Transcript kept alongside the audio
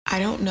I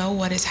don't know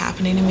what is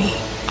happening to me.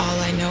 All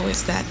I know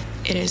is that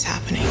it is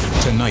happening.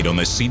 Tonight on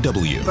the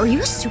CW. Are you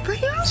a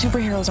superhero?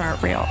 Superheroes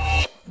aren't real.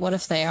 What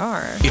if they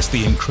are? It's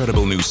the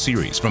incredible new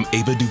series from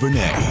Ava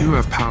DuVernay. You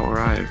have power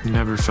I've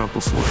never felt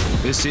before.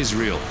 This is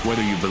real,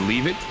 whether you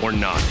believe it or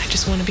not. I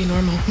just want to be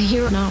normal.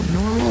 You're not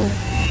normal.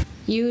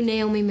 You,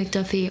 Naomi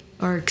McDuffie,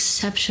 are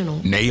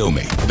exceptional.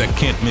 Naomi, the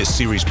can't-miss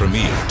series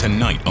premiere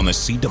tonight on the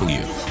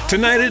CW.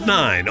 Tonight at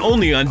 9,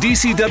 only on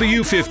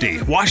DCW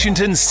 50,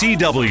 Washington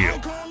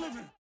CW.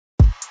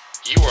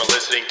 You are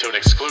listening to an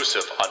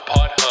exclusive on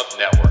PodHub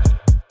Network.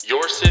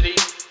 Your city,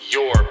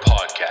 your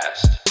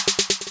podcast.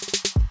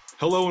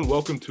 Hello and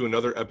welcome to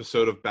another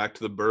episode of Back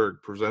to the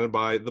Berg, presented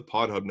by the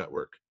PodHub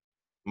Network.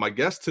 My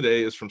guest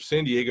today is from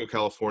San Diego,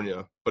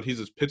 California, but he's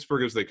as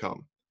Pittsburgh as they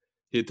come.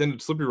 He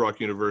attended Slippery Rock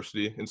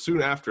University and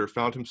soon after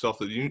found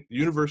himself at the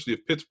University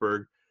of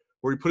Pittsburgh,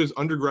 where he put his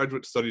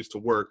undergraduate studies to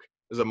work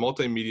as a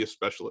multimedia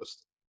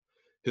specialist.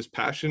 His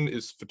passion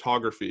is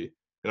photography,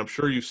 and I'm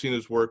sure you've seen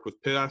his work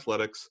with Pitt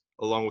Athletics,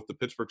 along with the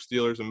Pittsburgh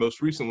Steelers and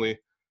most recently,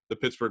 the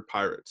Pittsburgh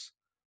Pirates.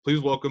 Please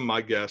welcome my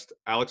guest,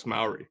 Alex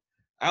Mowry.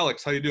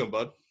 Alex, how you doing,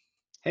 bud?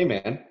 Hey,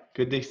 man.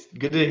 Good to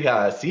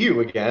see you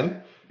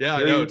again. Yeah,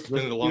 I know. It's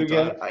been a long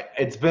time.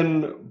 It's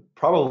been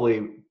probably,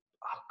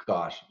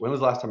 when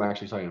was the last time I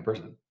actually saw you in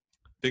person?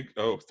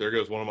 There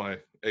goes one of my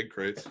egg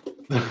crates.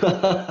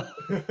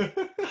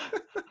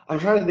 I'm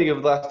trying to think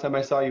of the last time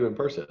I saw you in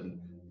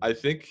person. I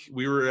think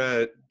we were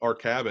at our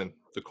cabin,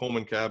 the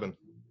Coleman cabin.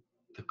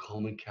 The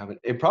Coleman cabin.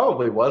 It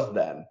probably was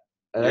then.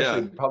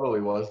 It probably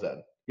was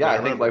then. Yeah,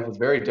 I think life was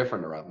very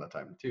different around that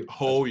time, too.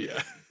 Oh,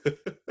 yeah.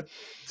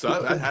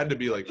 So that had to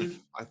be I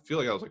feel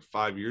like that was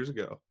 5 years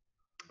ago.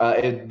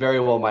 It very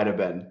well might have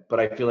been, but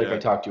I feel like I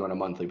talked to you on a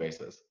monthly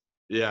basis.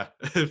 Yeah,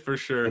 for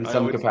sure. In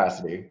some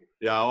capacity.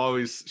 Yeah, I'll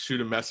always shoot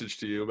a message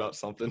to you about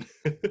something.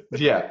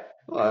 Yeah,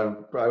 I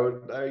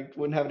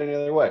wouldn't have it any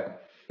other way.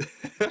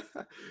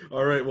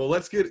 All right, well,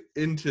 let's get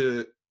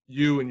into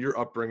you and your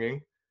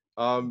upbringing.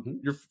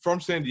 You're from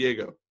San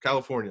Diego,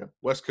 California,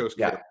 West Coast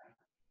kid,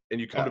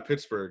 and you come to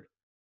Pittsburgh.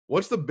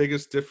 What's the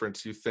biggest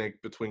difference, you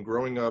think, between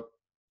growing up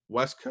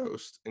West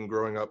Coast and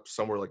growing up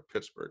somewhere like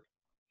Pittsburgh?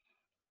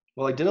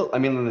 Well,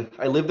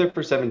 I lived there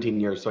for 17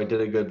 years, so I did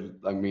a good,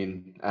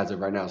 as of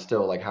right now,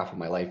 still half of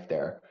my life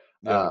there.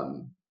 Yeah.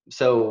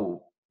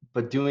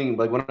 But doing,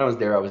 when I was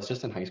there, I was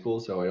just in high school,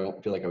 so I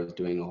don't feel like I was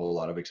doing a whole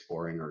lot of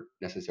exploring or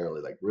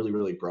necessarily really,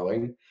 really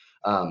growing.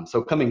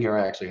 So coming here,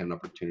 I actually had an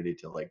opportunity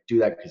to do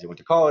that because I went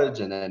to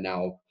college, and then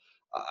now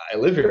I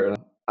live here.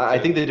 I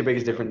think the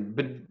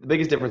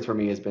biggest difference for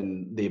me has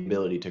been the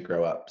ability to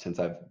grow up since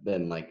I've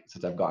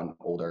gotten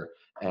older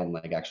and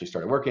actually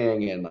started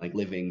working and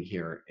living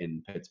here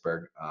in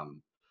Pittsburgh.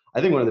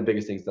 I think one of the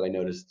biggest things that I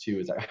noticed too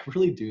is I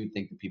really do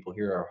think the people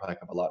here are a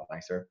heck of a lot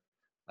nicer.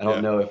 I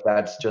don't know if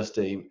that's just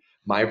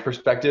my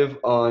perspective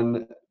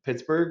on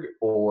Pittsburgh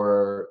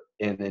or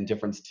in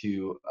difference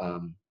to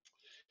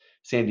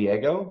San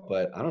Diego,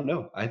 but I don't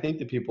know. I think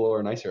the people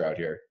are nicer out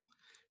here.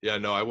 Yeah,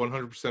 no, I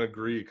 100%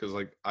 agree because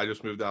I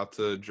just moved out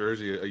to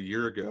Jersey a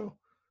year ago,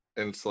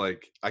 and it's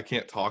I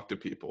can't talk to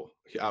people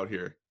out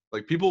here.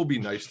 People will be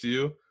nice to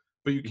you,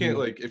 but you can't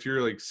if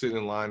you're sitting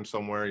in line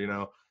somewhere, you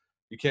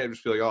can't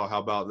just be oh, how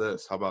about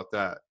this? How about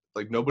that?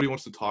 Nobody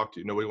wants to talk to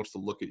you. Nobody wants to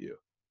look at you.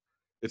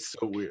 It's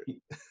so weird.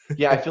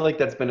 Yeah, I feel like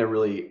that's been a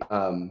really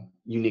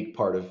unique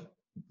part of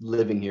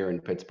living here in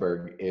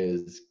Pittsburgh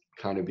is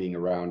kind of being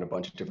around a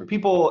bunch of different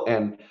people.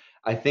 And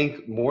I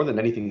think more than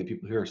anything, the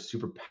people here are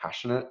super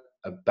passionate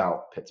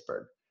about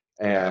Pittsburgh.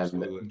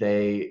 And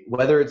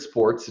whether it's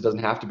sports, it doesn't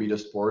have to be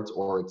just sports,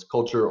 or it's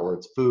culture, or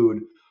it's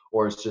food,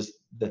 or it's just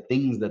the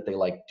things that they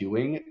like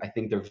doing. I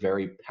think they're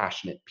very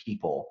passionate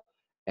people.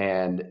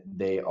 And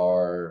they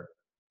are,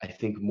 I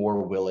think,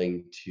 more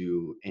willing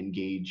to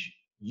engage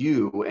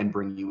you and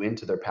bring you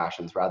into their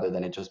passions rather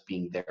than it just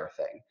being their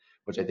thing,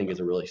 which I think is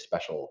a really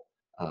special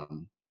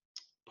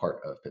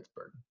part of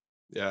Pittsburgh.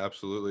 Yeah,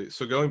 absolutely.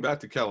 So going back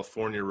to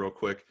California real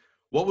quick,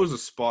 what was a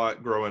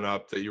spot growing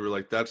up that you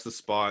were that's the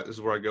spot, this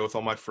is where I go with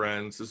all my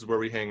friends, this is where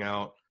we hang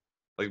out?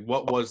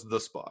 What was the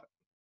spot?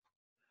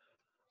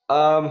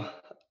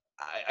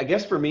 I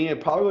guess for me,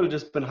 it probably would have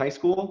just been high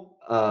school.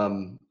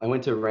 I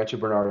went to Rancho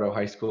Bernardo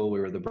High School. We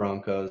were the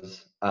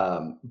Broncos.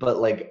 But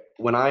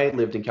when I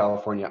lived in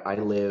California, I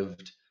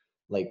lived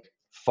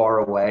far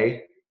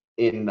away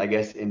in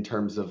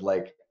terms of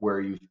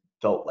where you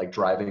felt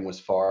driving was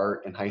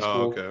far in high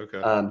school. Oh,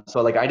 okay.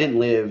 So I didn't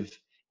live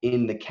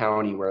in the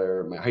county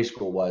where my high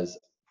school was.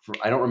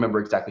 I don't remember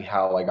exactly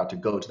how I got to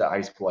go to that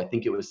high school. I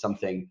think it was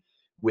something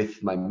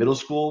with my middle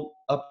school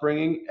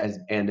upbringing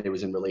and it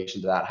was in relation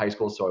to that high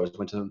school. So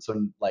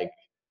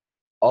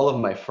all of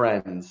my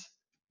friends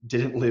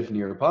didn't live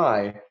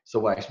nearby.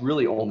 So I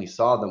really only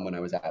saw them when I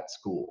was at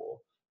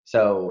school.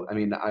 So, I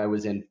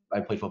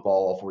played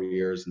football all 4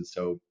 years. And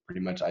so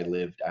pretty much I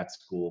lived at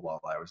school while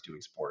I was doing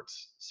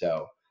sports.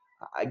 So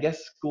I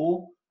guess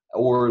school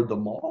or the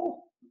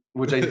mall,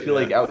 which I feel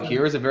out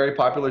here is a very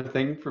popular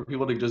thing for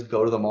people to just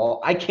go to the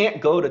mall. I can't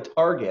go to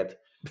Target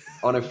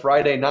on a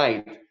Friday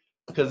night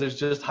because there's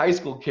just high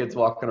school kids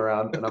walking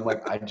around, and I'm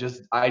like, I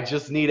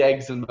just need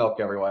eggs and milk,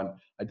 everyone.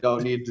 I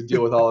don't need to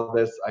deal with all of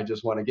this. I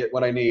just want to get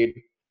what I need,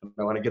 and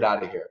I want to get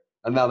out of here.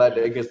 And now that,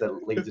 I guess that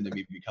leads into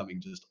me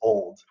becoming just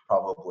old,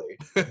 probably.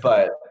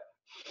 But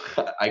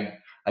I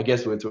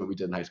guess that's what we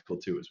did in high school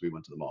too, is we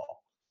went to the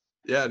mall.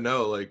 Yeah,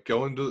 no, like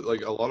going to,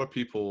 like, a lot of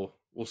people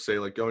will say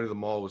like going to the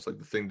mall was like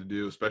the thing to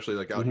do, especially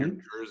like out here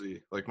in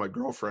Jersey. Like my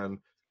girlfriend,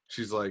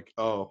 she's like,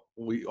 oh,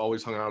 we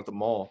always hung out at the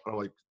mall. And I'm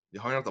like, you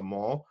hung out at the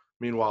mall?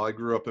 Meanwhile, I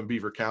grew up in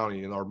Beaver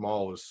County, and our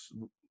mall was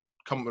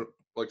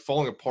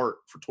falling apart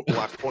for the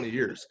last 20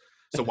 years.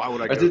 So why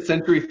would I go? Is it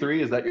Century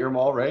 3? Is that your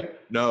mall, right?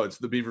 No, it's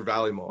the Beaver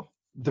Valley Mall.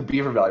 The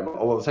Beaver Valley Mall.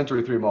 Oh, well, the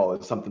Century 3 Mall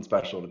is something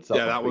special in itself.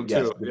 Yeah, that one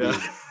yes, too. Yeah.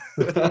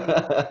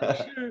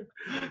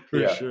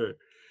 For sure.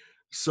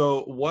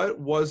 So what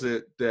was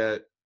it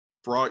that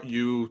brought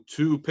you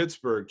to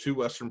Pittsburgh, to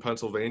Western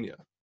Pennsylvania?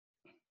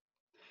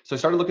 So I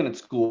started looking at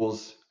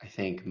schools, I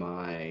think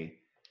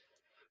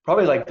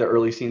probably like the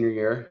early senior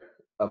year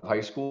of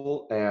high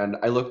school. And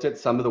I looked at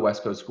some of the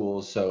West Coast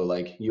schools, so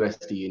like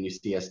USD and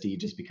UCSD,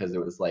 just because it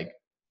was like,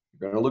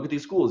 you're going to look at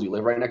these schools, you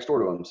live right next door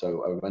to them.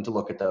 So I went to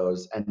look at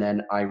those. And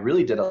then I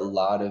really did a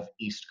lot of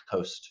East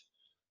Coast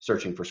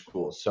searching for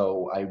schools.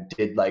 So I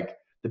did like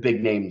the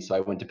big names. So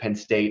I went to Penn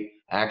State.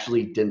 I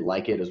actually didn't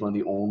like it. It was one of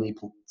the only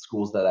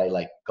schools that I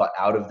like got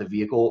out of the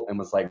vehicle and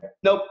was like,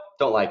 nope,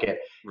 don't like it.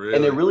 Really?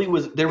 And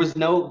there was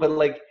no, but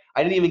like,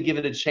 I didn't even give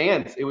it a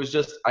chance. It was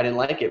just, I didn't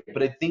like it.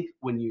 But I think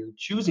when you're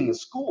choosing a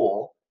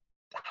school,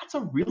 that's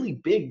a really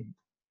big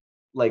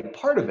like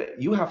part of it.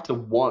 You have to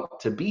want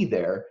to be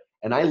there.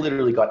 And I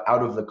literally got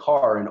out of the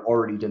car and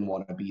already didn't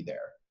want to be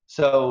there.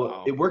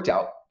 So It worked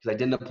out because I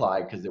didn't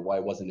apply because I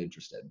wasn't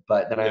interested.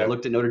 But then I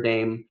looked at Notre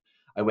Dame.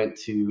 I went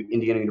to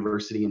Indiana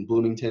University in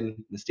Bloomington,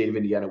 in the state of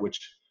Indiana, which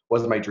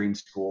was my dream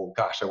school.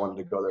 Gosh, I wanted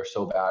to go there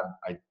so bad.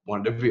 I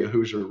wanted to be a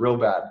Hoosier real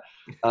bad.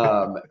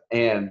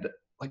 And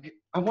like,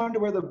 I wanted to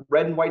wear the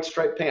red and white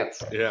striped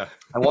pants. Yeah.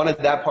 I wanted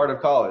that part of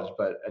college,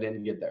 but I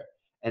didn't get there.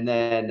 And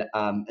then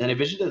I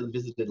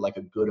visited like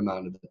a good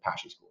amount of the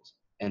passion schools.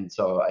 And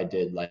so I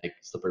did like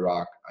Slippery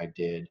Rock, I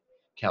did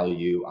Cal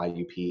U,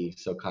 IUP,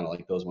 so kind of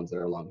like those ones that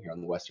are along here on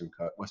the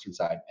western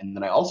side. And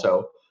then I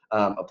also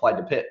applied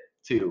to Pitt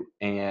too,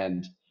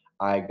 and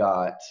I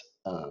got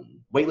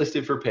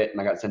waitlisted for Pitt, and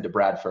I got sent to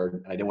Bradford,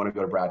 and I didn't want to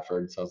go to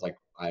Bradford, so I was like,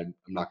 I'm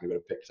not going to go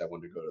to Pitt because I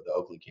wanted to go to the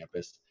Oakland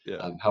campus.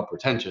 Yeah. How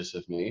pretentious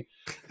of me.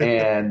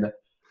 And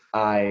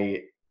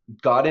I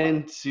got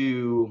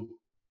into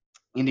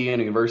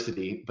Indiana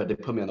University, but they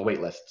put me on the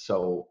wait list.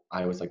 So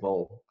I was like,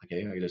 well,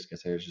 okay, I guess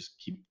I just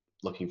keep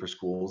looking for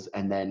schools.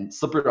 And then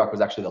Slippery Rock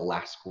was actually the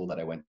last school that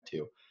I went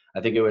to.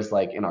 I think it was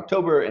like in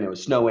October and it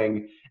was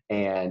snowing.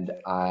 And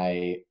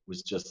I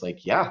was just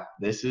like, yeah,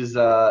 this is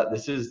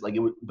like,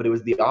 but it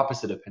was the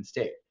opposite of Penn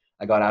State.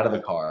 I got out of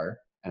the car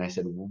and I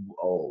said,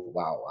 oh,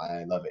 wow,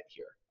 I love it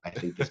here. I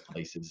think this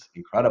place is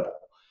incredible.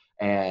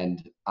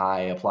 And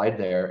I applied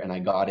there and I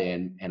got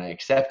in and I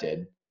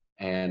accepted.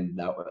 And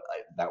that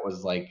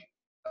was like,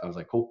 I was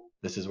like, cool,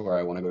 this is where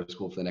I want to go to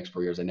school for the next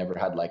 4 years. I never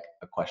had like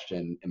a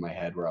question in my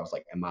head where I was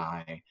like, am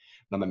I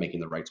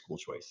making the right school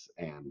choice?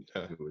 And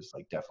it was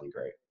like definitely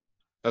great.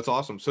 That's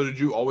awesome. So did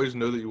you always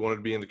know that you wanted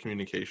to be in the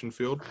communication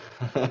field?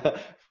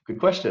 Good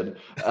question.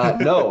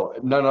 No,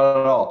 not at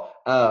all.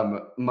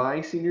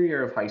 My senior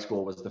year of high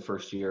school was the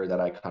first year that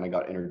I kind of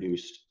got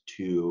introduced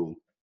to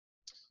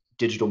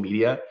digital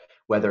media,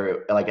 I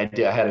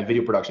had a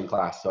video production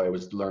class. So I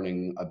was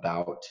learning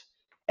about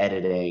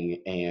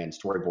editing and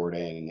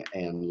storyboarding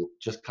and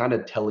just kind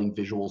of telling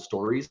visual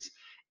stories.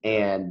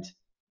 And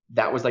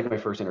that was like my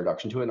first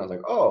introduction to it. And I was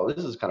like, oh,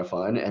 this is kind of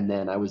fun. And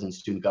then I was in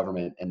student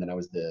government, and then I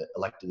was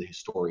elected the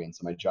historian.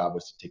 So my job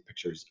was to take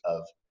pictures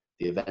of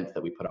the events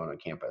that we put on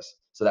campus.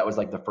 So that was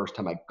like the first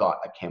time I got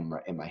a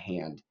camera in my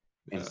hand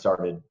and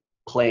started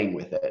playing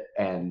with it.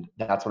 And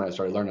that's when I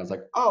started learning. I was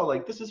like, oh,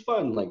 like this is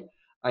fun. Like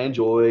I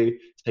enjoy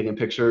taking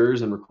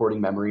pictures and recording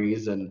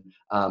memories. And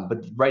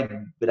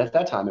but at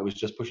that time it was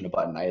just pushing a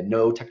button. I had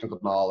no technical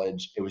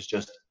knowledge. It was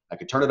just I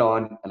could turn it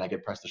on and I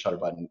could press the shutter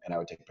button and I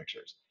would take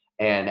pictures.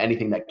 And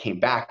anything that came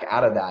back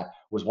out of that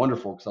was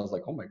wonderful because I was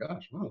like, oh my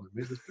gosh, wow, I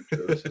made this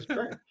picture. This is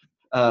great.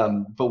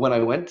 But when I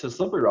went to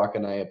Slippery Rock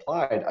and I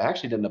applied, I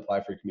actually didn't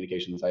apply for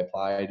communications. I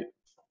applied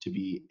to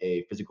be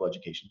a physical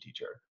education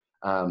teacher.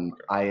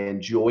 I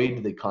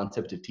enjoyed the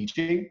concept of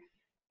teaching.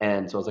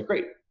 And so I was like,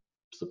 great.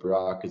 Slippery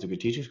Rock is a good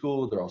teaching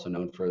school. They're also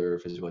known for their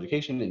physical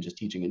education and just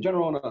teaching in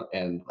general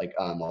and like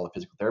all the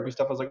physical therapy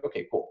stuff. I was like,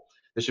 okay, cool.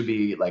 This should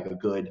be like a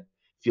good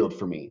field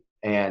for me.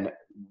 And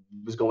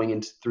was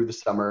going through the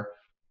summer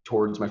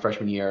towards my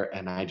freshman year.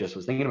 And I just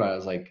was thinking about it. I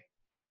was like,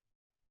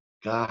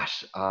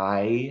 gosh,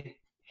 I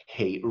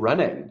hate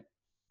running.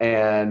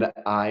 And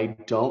I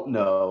don't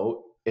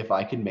know if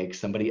I can make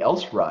somebody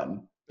else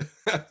run.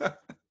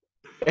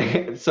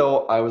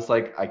 So I was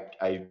like,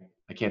 I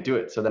can't do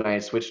it. So then I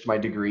switched my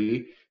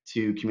degree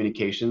to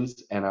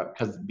communications, and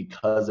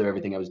because of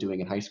everything I was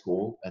doing in high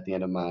school at the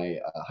end of my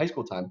high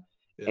school time,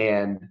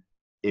 and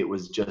it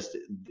was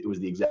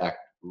the exact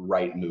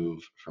right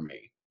move for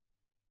me.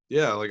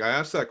 Yeah, like I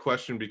asked that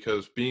question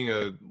because being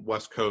a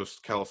West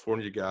Coast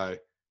California guy,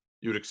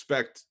 you would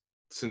expect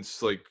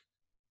since like,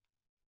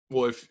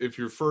 well, if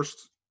your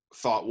first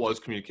thought was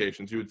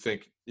communications, you would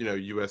think,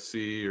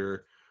 USC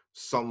or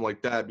something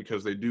like that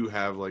because they do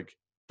have like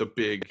the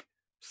big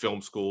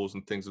film schools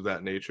and things of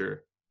that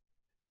nature.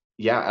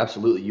 Yeah,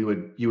 absolutely.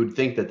 You would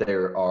think that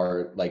there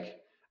are like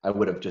I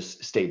would have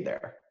just stayed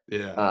there.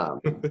 Yeah.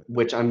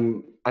 Which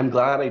I'm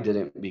glad I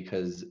didn't,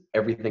 because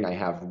everything I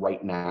have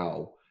right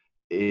now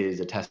is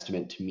a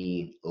testament to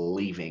me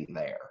leaving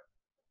there.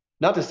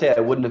 Not to say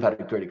I wouldn't have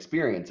had great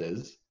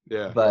experiences,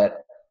 Yeah.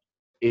 but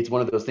it's one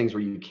of those things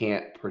where you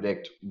can't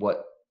predict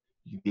what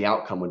the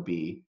outcome would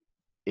be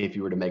if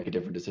you were to make a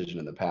different decision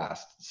in the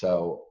past.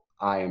 So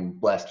I am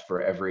blessed for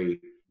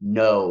every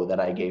no that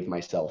I gave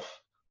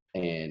myself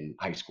in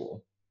high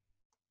school.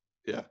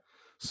 Yeah.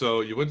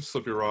 So you went to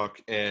Slippery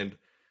Rock and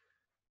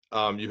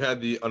you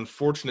had the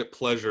unfortunate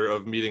pleasure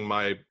of meeting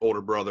my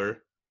older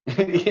brother.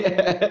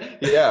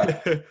 Yeah.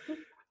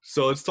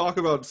 So let's talk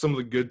about some of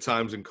the good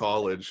times in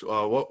college.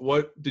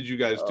 What did you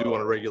guys do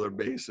on a regular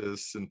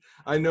basis? And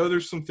I know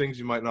there's some things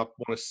you might not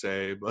want to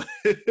say, but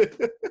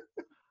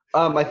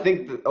I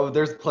think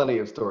there's plenty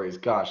of stories.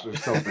 Gosh,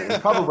 there's so many.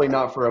 Probably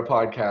not for a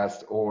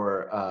podcast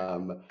or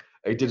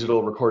a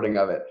digital recording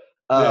of it.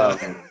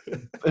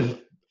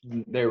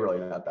 They're really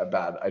not that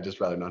bad. I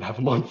just rather not have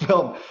them on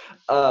film.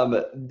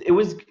 It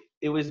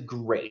was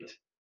great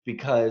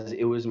because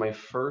it was my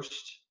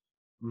first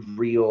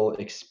real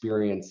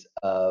experience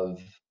of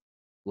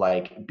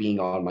like being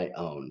on my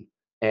own.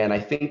 And I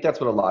think that's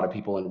what a lot of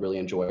people really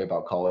enjoy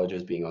about college,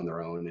 is being on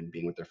their own and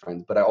being with their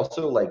friends. But I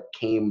also like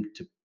came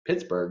to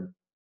Pittsburgh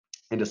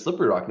and to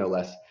Slippery Rock, no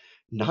less,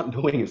 not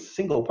knowing a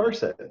single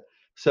person.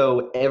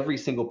 So every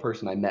single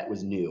person I met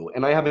was new.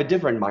 And I have a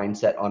different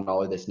mindset on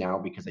all of this now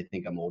because I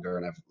think I'm older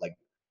and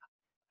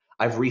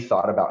I've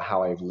rethought about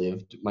how I've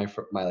lived my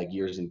like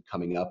years and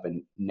coming up,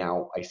 and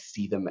now I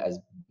see them as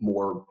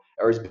more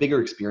or as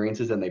bigger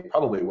experiences than they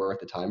probably were at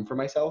the time for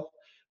myself.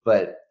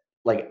 But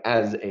like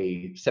as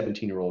a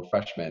 17-year-old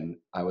freshman,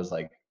 I was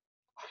like,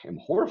 I am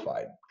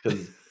horrified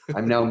because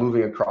I'm now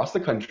moving across the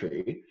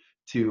country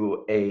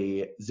to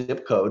a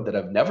zip code that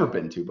I've never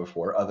been to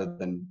before, other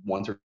than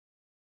once or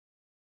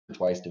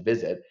twice to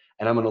visit,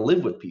 and I'm going to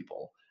live with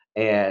people.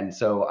 And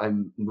so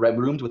I'm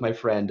roomed with my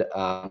friend.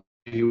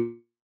 He was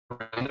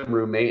a random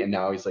roommate, and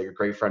now he's like a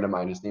great friend of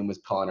mine. His name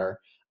was Connor,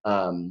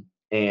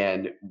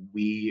 and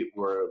we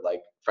were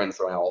like friends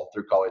all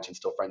through college and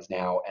still friends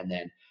now. And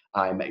then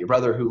I met your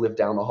brother, who lived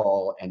down the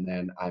hall, and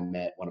then I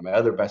met one of my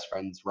other best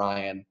friends,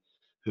 Ryan,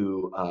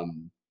 who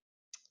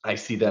I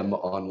see them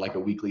on like a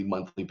weekly,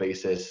 monthly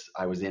basis.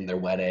 I was in their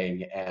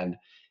wedding, and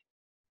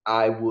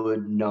I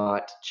would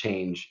not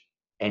change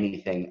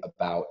anything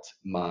about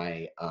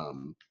my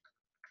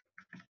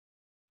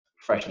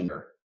freshman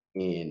year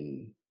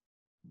in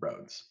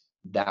Rhodes.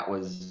 That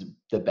was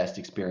the best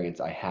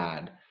experience I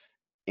had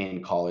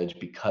in college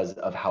because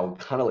of how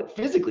kind of like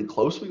physically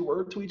close we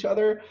were to each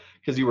other,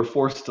 because you were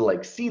forced to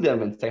like see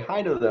them and say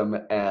hi to them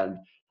and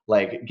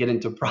like get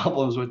into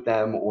problems with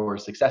them or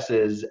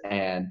successes.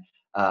 And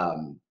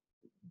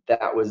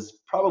that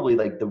was probably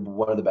like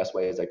one of the best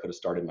ways I could have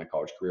started my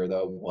college career,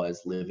 though,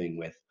 was living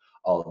with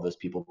all of those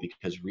people,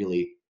 because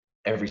really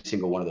every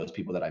single one of those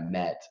people that I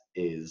met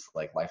is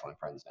like lifelong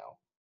friends now.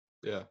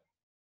 Yeah,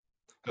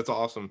 that's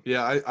awesome.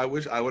 Yeah, I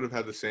wish I would have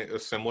had a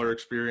similar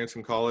experience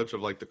in college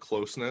of like the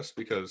closeness,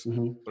 because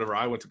whenever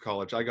I went to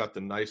college, I got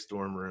the nice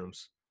dorm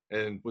rooms,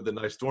 and with the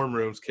nice dorm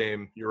rooms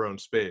came your own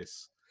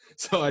space.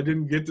 So I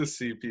didn't get to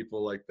see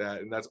people like that,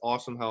 and that's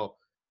awesome how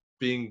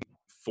being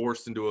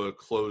forced into a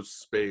closed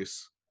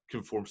space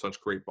can form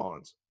such great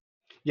bonds.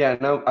 Yeah,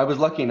 no, I was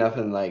lucky enough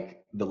in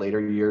like the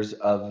later years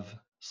of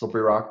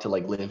Slippery Rock to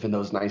like live in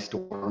those nice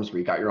dorms where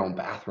you got your own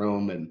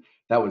bathroom, and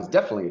that was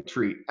definitely a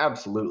treat,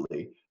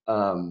 absolutely.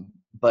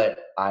 But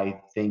I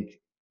think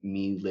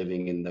me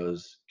living in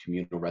those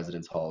communal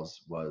residence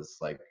halls was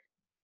like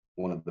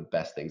one of the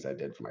best things I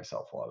did for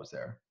myself while I was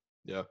there.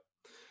 Yeah.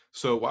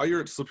 So while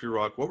you're at Slippery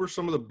Rock, what were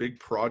some of the big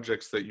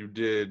projects that you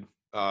did,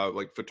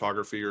 like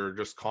photography or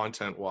just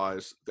content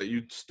wise, that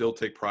you still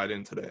take pride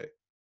in today?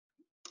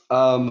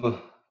 Some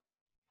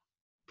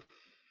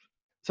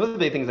of the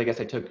big things I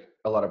guess I took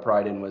a lot of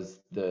pride in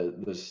was the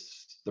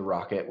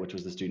Rocket, which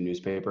was the student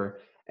newspaper,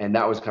 and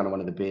that was kind of one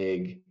of the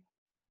big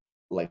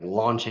like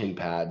launching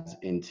pads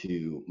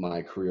into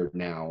my career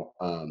now.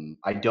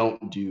 I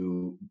don't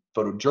do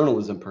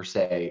photojournalism per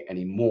se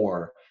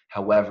anymore.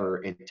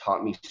 However, it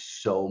taught me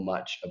so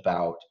much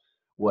about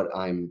what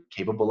I'm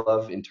capable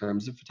of in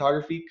terms of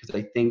photography, because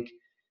I think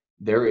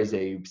there is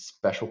a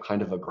special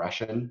kind of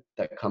aggression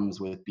that comes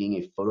with being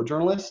a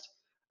photojournalist,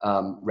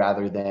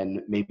 rather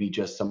than maybe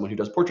just someone who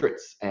does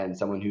portraits and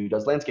someone who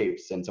does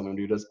landscapes and someone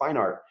who does fine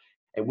art,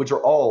 which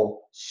are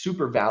all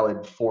super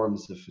valid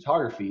forms of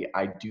photography.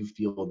 I do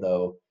feel,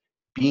 though,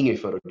 being a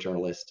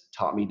photojournalist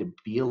taught me to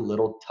be a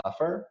little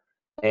tougher,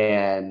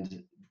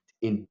 and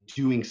in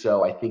doing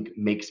so, I think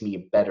makes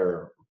me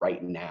better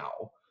right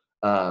now.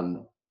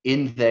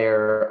 In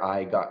there,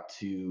 I got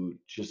to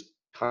just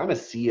kind of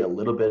see a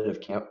little bit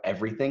of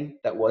everything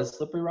that was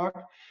Slippery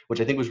Rock,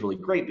 which I think was really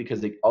great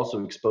because it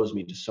also exposed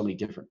me to so many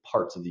different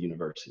parts of the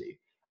university.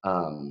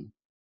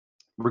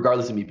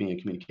 Regardless of me being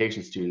a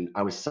communication student,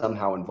 I was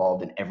somehow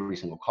involved in every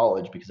single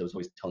college because I was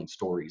always telling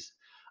stories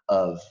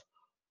of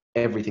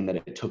everything that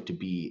it took to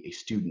be a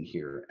student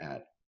here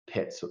at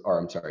at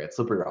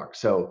Slippery Rock.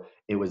 So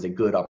it was a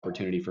good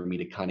opportunity for me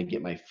to kind of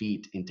get my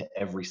feet into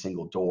every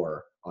single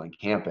door on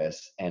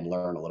campus and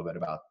learn a little bit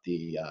about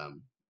the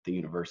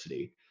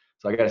university.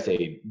 So I got to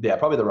say, yeah,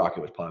 probably the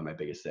Rocket was probably my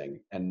biggest thing.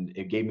 And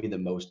it gave me the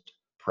most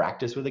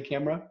practice with a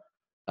camera.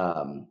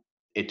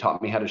 It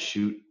taught me how to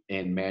shoot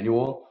in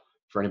manual.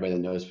 For anybody that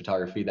knows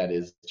photography, that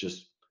is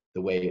just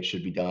the way it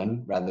should be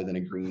done rather than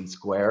a green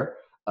square.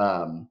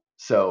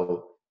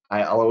 So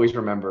I'll always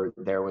remember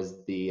there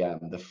was the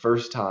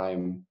first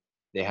time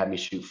they had me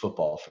shoot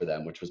football for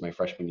them, which was my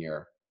freshman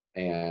year.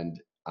 And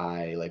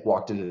I like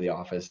walked into the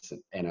office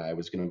and I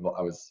was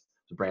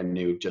brand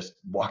new, just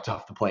walked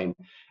off the plane.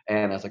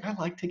 And I was like, I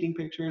like taking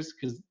pictures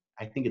because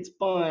I think it's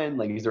fun.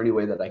 Like, is there any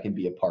way that I can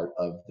be a part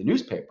of the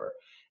newspaper?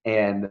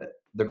 And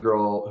the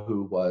girl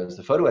who was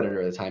the photo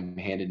editor at the time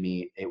handed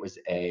me,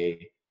 I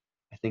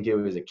think it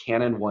was a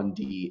Canon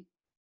 1D.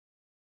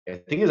 I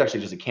think it was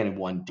actually just a Canon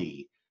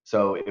 1D.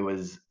 So it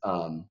was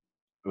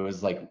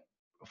like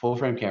a full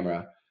frame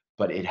camera,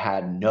 but it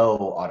had no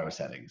auto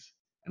settings.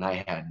 And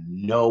I had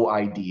no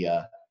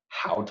idea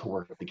how to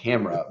work with the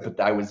camera, but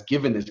I was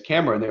given this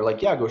camera and they were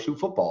like, yeah, go shoot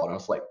football. And I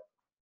was like,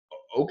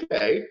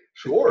 okay,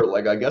 sure.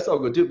 Like, I guess I'll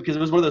go do it, because it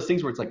was one of those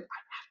things where it's like, I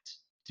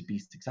have to be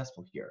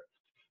successful here.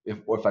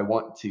 If I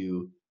want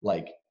to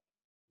like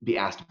be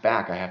asked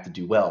back, I have to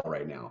do well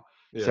right now.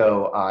 Yeah.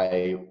 So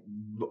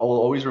I'll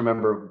always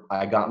remember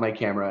I got my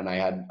camera and I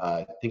had,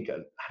 I don't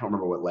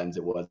remember what lens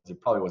it was.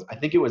 I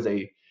think it was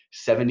a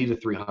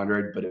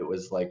 70-300, but it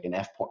was like an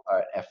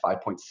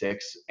f5.6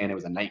 and it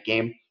was a night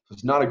game. So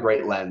it's not a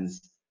great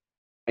lens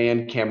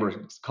and camera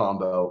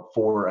combo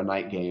for a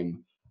night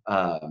game.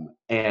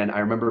 And I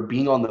remember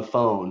being on the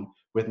phone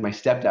with my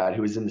stepdad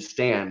who was in the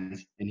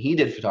stands, and he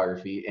did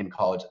photography in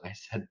college. And I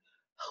said,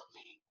 help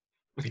me.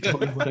 I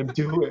don't know what I'm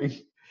doing.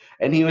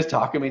 And he was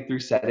talking me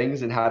through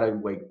settings and how to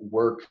like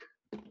work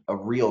a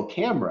real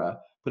camera.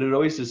 But it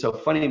always is so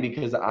funny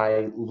because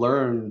I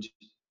learned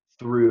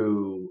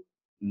through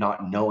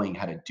not knowing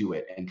how to do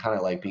it and kind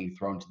of like being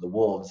thrown to the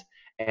wolves.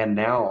 And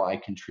now I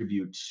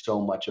contribute so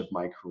much of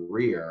my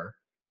career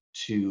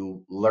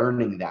to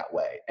learning that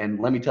way. And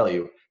let me tell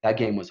you, that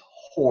game was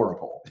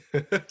horrible.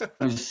 It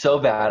was so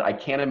bad. I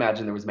can't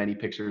imagine there was many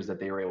pictures that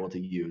they were able to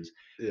use.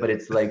 Yeah. But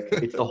it's like,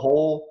 it's the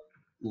whole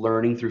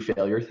learning through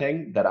failure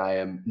thing that I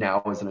am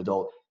now as an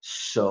adult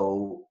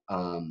so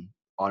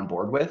on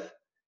board with.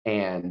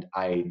 And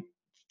I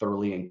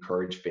thoroughly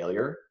encourage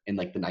failure in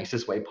like the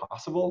nicest way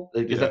possible,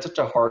 because that's such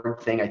a hard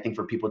thing, I think,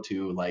 for people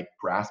to like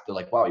grasp. They're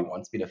like, wow, he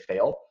wants me to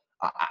fail.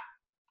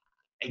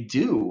 I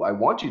do. I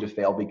want you to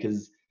fail,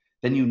 because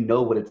then you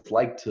know what it's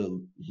like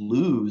to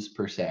lose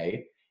per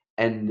se.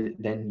 And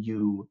then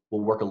you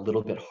will work a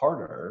little bit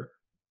harder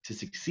to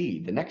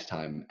succeed the next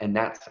time. And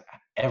that's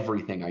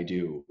everything I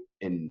do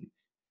in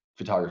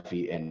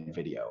photography and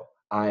video.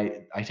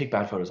 I take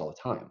bad photos all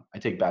the time. I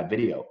take bad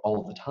video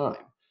all the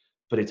time.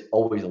 But it's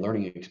always a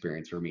learning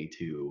experience for me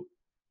to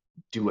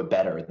do it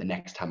better the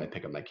next time I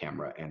pick up my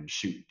camera and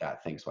shoot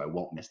that thing so I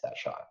won't miss that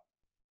shot.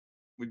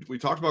 We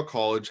talked about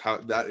college, how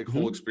that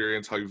whole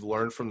experience, how you've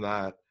learned from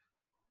that.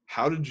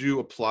 How did you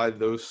apply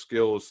those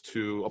skills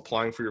to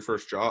applying for your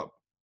first job?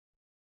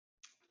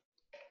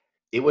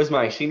 It was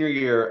my senior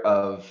year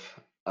of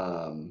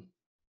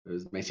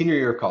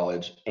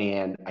college,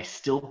 and I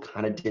still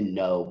kind of didn't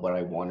know what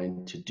I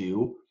wanted to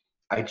do.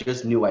 I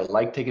just knew I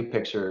liked taking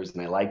pictures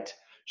and I liked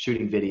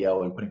shooting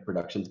video and putting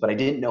productions, but I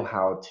didn't know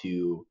how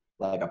to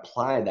like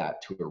apply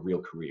that to a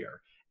real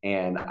career.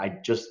 And I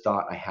just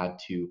thought I had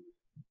to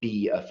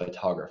be a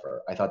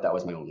photographer. I thought that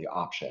was my only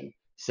option.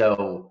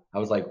 So I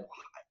was like,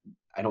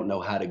 I don't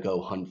know how to go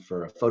hunt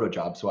for a photo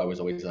job. So I was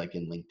always like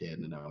in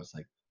LinkedIn, and I was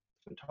like,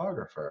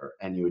 photographer,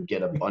 and you would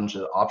get a bunch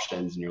of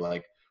options, and you're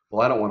like,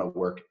 well, I don't want to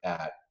work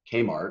at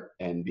Kmart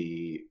and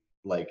be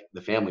like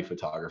the family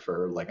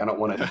photographer. Like, I don't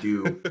want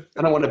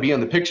to be on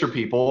the picture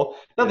people.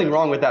 Nothing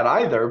wrong with that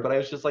either, but I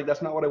was just like,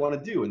 that's not what I want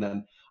to do. And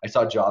then I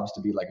saw jobs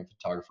to be like a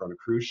photographer on a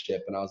cruise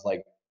ship, and I was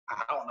like,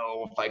 I don't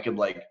know if I could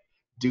like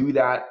do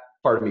that.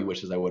 Part of me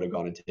wishes I would have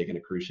gone and taken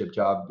a cruise ship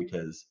job,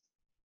 because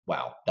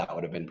wow, that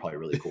would have been probably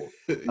really cool.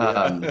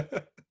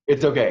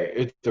 It's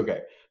okay.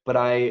 But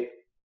I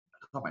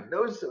got my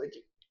nose so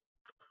itchy.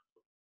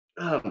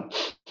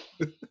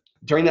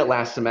 During that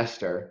last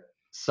semester,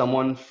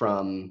 someone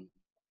from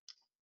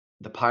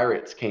the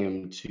Pirates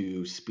came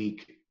to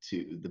speak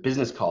to the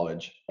business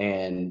college,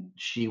 and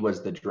she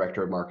was the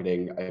director of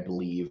marketing, I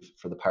believe,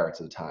 for the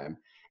Pirates at the time.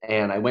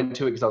 And I went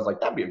to it because I was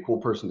like, that'd be a cool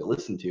person to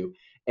listen to,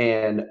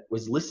 and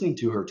was listening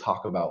to her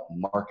talk about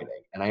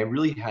marketing. And I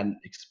really hadn't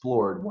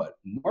explored what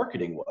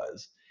marketing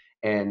was.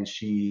 And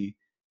she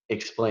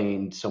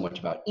explained so much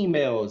about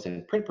emails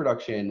and print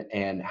production,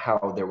 and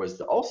how there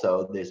was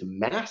also this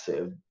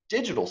massive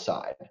digital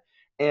side.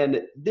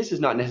 And this is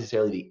not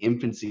necessarily the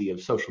infancy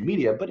of social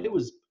media, but it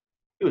was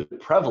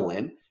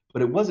prevalent,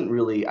 but it wasn't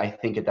really, I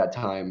think, at that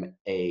time,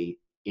 a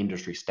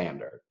industry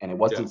standard. And it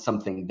Yeah. wasn't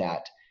something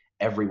that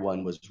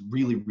everyone was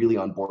really, really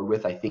on board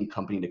with, I think,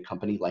 company to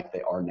company like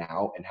they are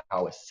now, and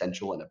how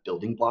essential and a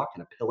building block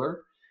and a pillar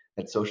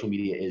that social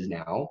media is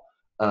now.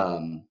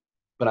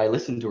 But I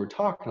listened to her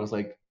talk and I was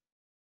like,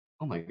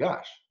 oh my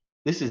gosh,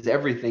 this is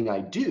everything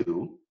I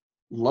do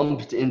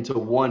lumped into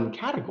one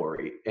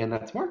category, and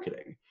that's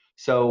marketing.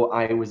 So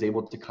I was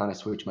able to kind of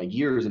switch my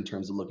gears in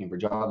terms of looking for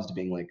jobs to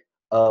being like,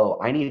 oh,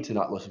 I need to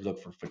not look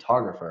for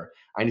photographer.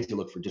 I need to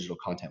look for digital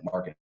content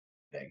marketing.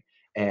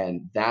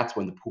 And that's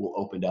when the pool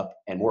opened up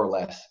and more or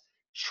less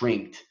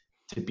shrinked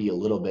to be a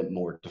little bit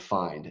more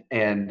defined.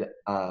 And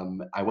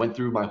I went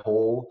through my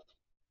whole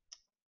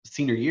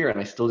senior year and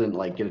I still didn't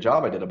like get a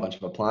job. I did a bunch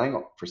of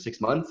applying for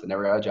 6 months and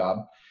never got a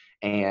job.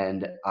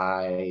 And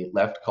I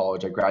left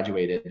college, I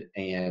graduated,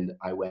 and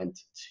I went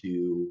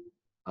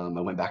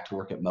back to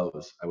work at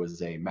Moe's. I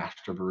was a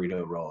master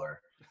burrito roller.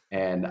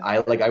 And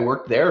I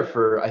worked there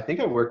for, I think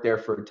I worked there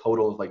for a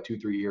total of like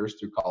 2-3 years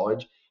through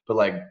college. But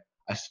like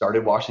I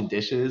started washing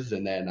dishes,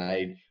 and then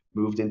I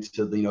moved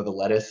into the, the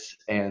lettuce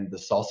and the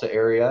salsa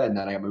area, and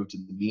then I moved to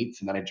the meats,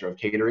 and then I drove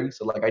catering.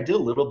 So like I did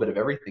a little bit of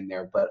everything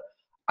there, but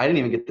I didn't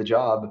even get the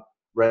job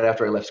right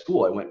after I left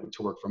school. I went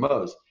to work for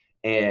Moe's.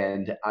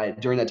 And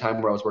during that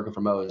time where I was working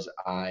for Moe's,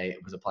 I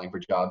was applying for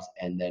jobs,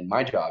 and then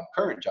my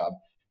current job,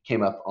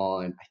 came up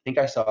on, I think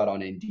I saw it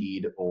on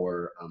Indeed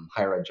or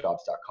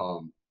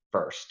higheredjobs.com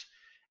first.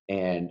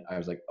 And I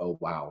was like, oh,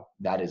 wow,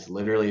 that is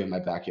literally in my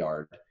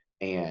backyard.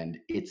 And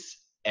it's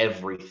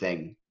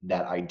everything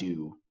that I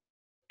do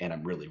and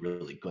I'm really,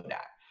 really good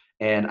at.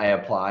 And I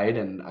applied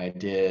and I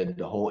did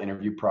the whole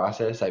interview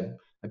process. I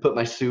put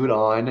my suit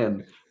on,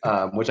 and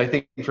which I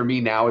think for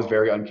me now is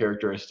very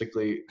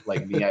uncharacteristically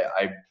like me.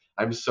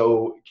 I'm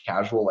so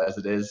casual as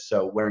it is.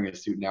 So wearing a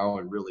suit now,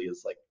 it really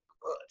is like,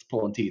 it's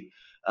pulling teeth.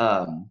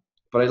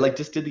 But I like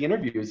just did the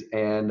interviews,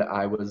 and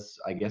I was,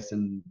 I guess,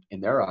 in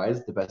their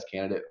eyes, the best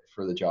candidate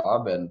for the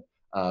job. And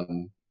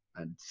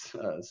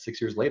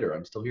 6 years later,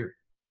 I'm still here.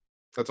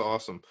 That's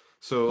awesome.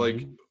 So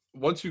like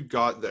once you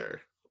got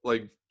there,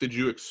 like did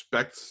you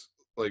expect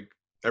like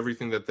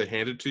everything that they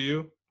handed to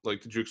you?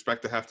 Like did you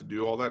expect to have to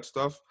do all that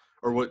stuff,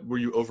 or what, were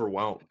you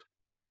overwhelmed?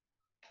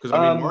 Because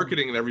I mean,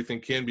 marketing and everything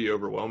can be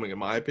overwhelming, in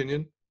my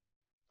opinion.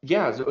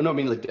 Yeah, so no, I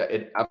mean, like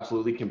it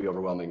absolutely can be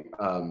overwhelming.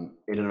 And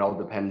it all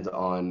depends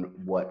on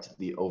what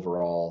the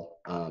overall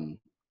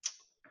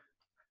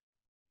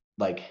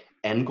like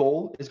end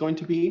goal is going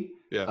to be.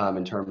 Yeah.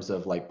 In terms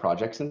of like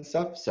projects and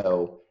stuff.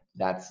 So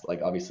that's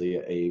like obviously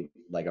a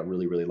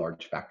really, really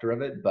large factor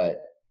of it.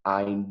 But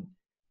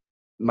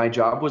my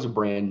job was a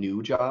brand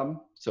new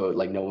job, so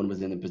like no one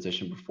was in the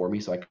position before me,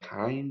 so I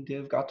kind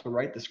of got to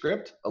write the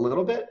script a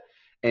little bit.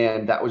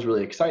 And that was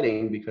really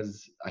exciting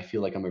because I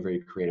feel like I'm a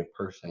very creative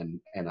person,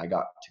 and I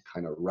got to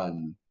kind of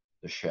run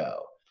the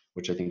show,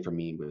 which I think for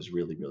me was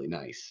really, really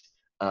nice.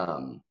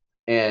 And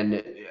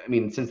I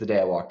mean, since the day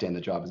I walked in,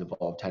 the job has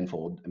evolved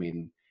tenfold. I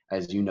mean,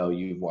 as you know,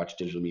 you've watched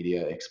digital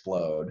media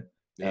explode.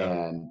 Yeah.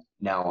 And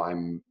now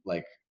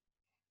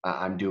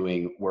I'm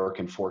doing work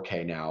in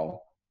 4K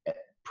now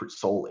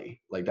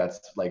solely. Like that's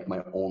like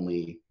my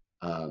only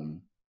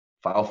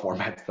file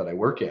formats that I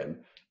work in.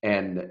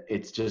 And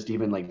it's just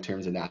even like in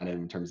terms of that,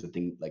 in terms of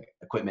things like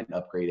equipment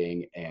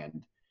upgrading,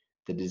 and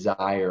the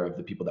desire of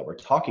the people that we're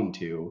talking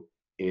to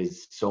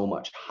is so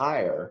much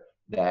higher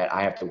that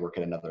I have to work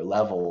at another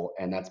level.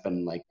 And that's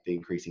been like the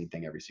increasing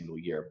thing every single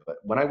year. But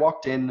when I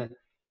walked in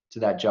to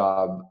that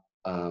job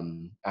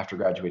after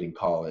graduating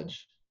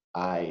college,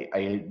 I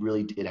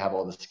really did have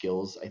all the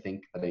skills I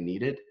think that I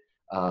needed.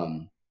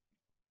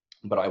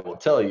 But I will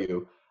tell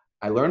you,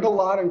 I learned a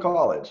lot in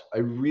college. I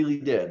really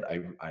did.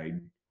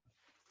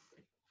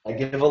 I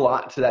give a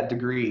lot to that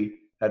degree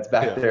that's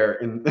back there,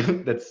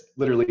 that's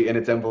literally in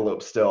its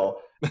envelope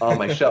still on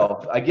my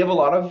shelf. I give a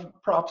lot of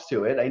props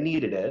to it. I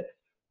needed it.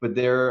 But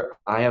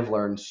I have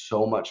learned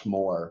so much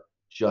more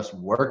just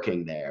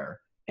working there.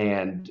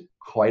 And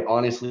quite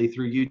honestly,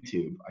 through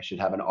YouTube, I should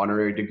have an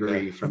honorary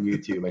degree from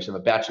YouTube. I should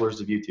have a bachelor's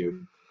of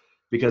YouTube,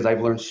 because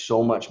I've learned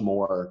so much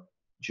more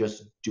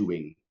just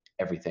doing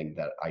everything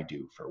that I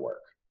do for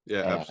work.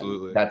 Yeah, and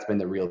absolutely. That's been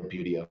the real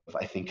beauty of,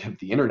 I think, of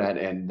the internet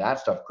and that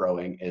stuff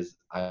growing, is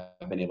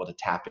I've been able to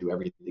tap into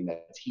everything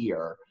that's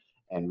here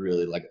and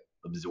really like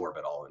absorb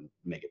it all and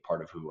make it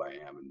part of who I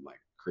am and my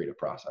creative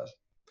process.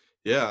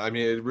 Yeah, I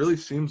mean, it really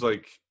seems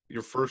like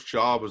your first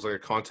job was like a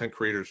content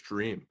creator's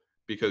dream,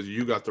 because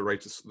you got to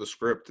write the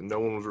script and no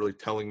one was really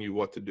telling you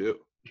what to do.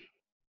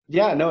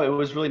 Yeah, no, it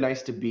was really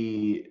nice to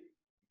be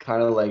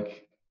kind of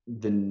like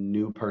the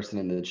new person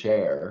in the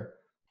chair,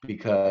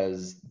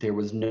 because there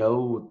was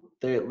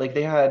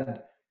they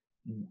had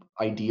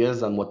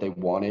ideas on what they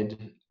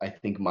wanted, I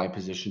think, my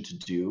position to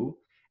do.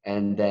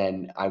 And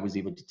then I was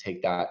able to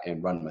take that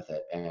and run with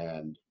it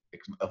and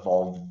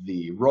evolve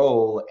the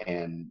role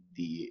and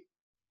the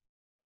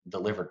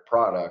delivered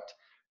product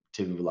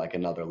to like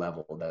another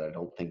level that I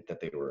don't think that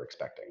they were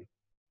expecting.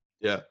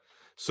 Yeah.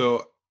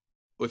 So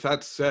with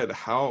that said,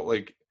 how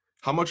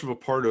much of a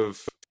part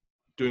of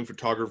doing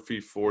photography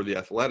for the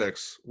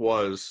athletics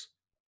was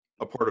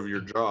a part of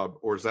your job,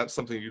 or is that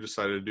something you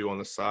decided to do on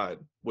the side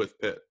with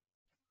Pitt?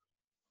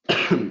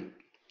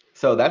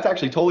 So that's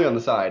actually totally on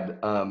the side.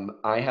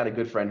 I had a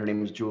good friend, her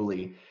name was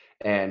Julie,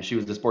 and she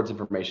was the sports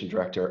information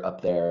director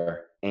up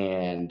there.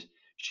 And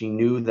she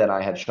knew that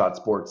I had shot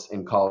sports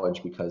in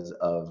college because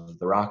of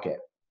the Rocket.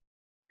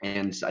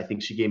 And I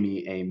think she gave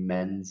me a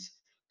men's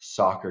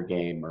soccer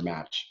game or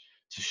match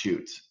to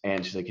shoot.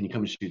 And she's like, "Can you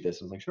come and shoot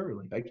this?" I was like, "Sure,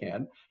 like I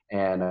can."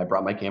 And I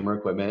brought my camera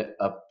equipment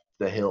up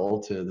the hill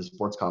to the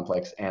sports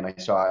complex, and I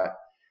shot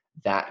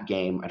that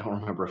game. I don't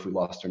remember if we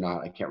lost or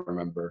not. I can't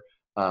remember.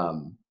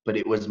 But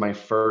it was my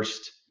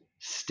first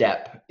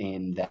step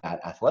in that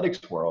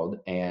athletics world.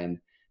 And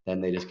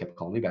then they just kept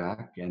calling me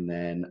back. And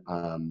then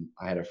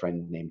I had a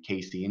friend named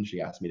Casey, and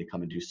she asked me to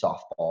come and do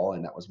softball.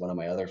 And that was one of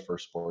my other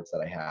first sports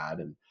that I had.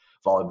 And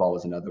volleyball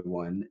was another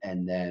one.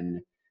 And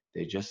then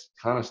they just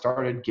kind of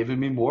started giving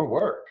me more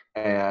work.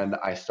 And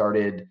I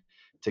started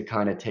to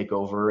kind of take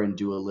over and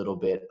do a little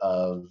bit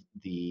of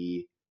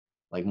the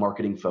like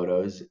marketing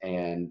photos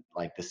and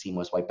like the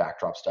seamless white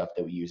backdrop stuff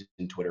that we use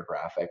in Twitter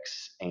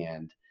graphics.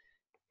 And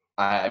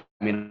I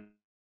mean,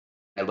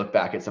 I look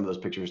back at some of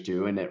those pictures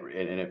too, and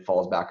it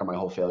falls back on my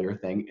whole failure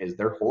thing is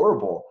they're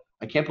horrible.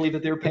 I can't believe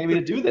that they were paying me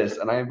to do this.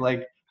 And I'm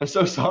like, I'm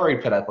so sorry,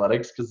 Pitt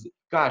Athletics, because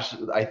gosh,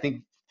 I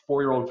think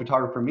 4-year-old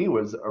photographer for me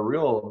was a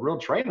real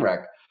train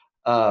wreck.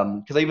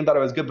 Because I even thought I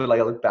was good, but like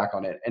I look back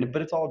on it,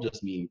 but it's all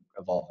just me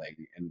evolving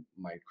in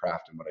my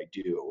craft and what I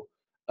do.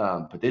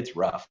 But it's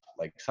rough.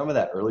 Like some of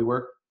that early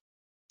work,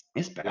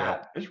 it's bad.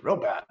 Yeah. It's real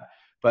bad.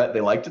 But they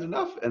liked it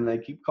enough, and they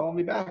keep calling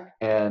me back.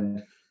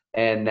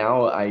 And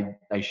now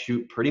I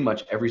shoot pretty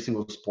much every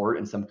single sport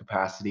in some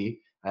capacity.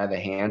 I have a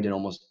hand in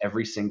almost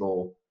every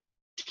single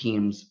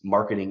team's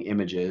marketing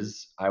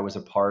images. I was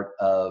a part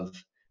of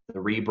the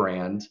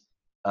rebrand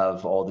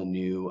of all the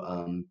new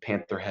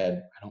Panther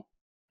head. I don't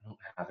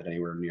have it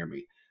anywhere near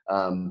me.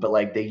 But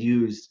like they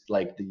used,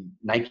 like the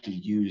Nike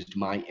used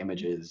my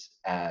images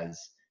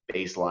as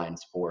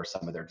baselines for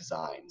some of their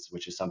designs,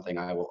 which is something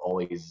I will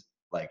always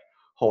like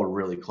hold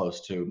really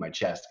close to my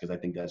chest because I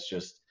think that's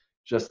just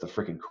the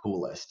freaking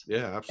coolest.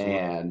 Yeah, absolutely.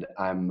 And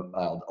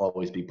I'll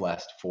always be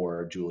blessed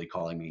for Julie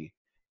calling me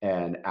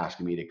and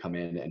asking me to come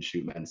in and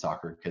shoot men's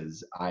soccer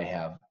because I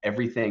have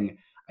everything,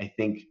 I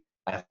think,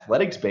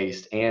 athletics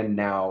based and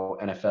now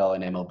NFL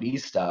and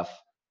MLB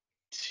stuff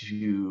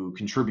to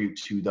contribute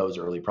to those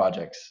early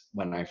projects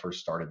when I first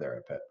started there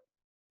at Pitt.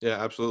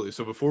 Yeah, absolutely.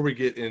 So before we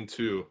get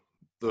into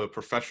the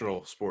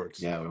professional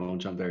sports. Yeah, we won't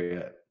jump there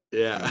yet.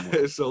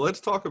 Yeah. So let's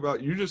talk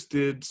about, you just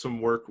did some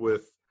work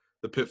with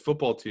the Pitt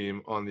football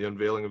team on the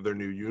unveiling of their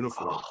new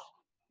uniforms. Oh,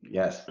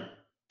 yes.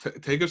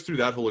 Take us through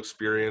that whole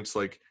experience.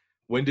 Like,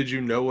 when did you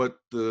know what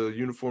the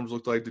uniforms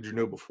looked like? Did you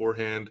know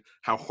beforehand?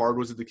 How hard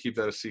was it to keep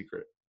that a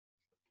secret?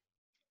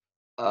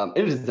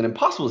 It was an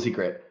impossible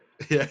secret.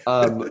 Yeah.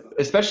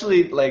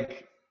 Especially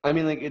like, I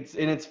mean, like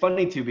it's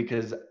funny too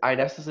because I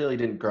necessarily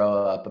didn't grow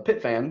up a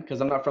Pitt fan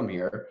because I'm not from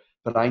here,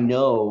 but I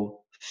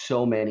know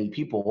so many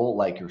people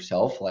like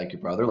yourself, like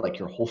your brother, like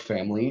your whole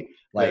family,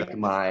 like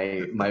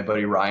my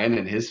buddy Ryan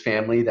and his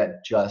family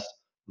that just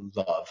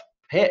love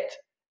Pitt.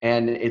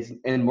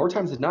 And more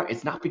times than not,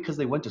 it's not because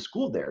they went to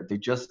school there. They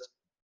just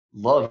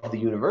love the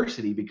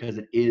university because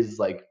it is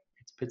like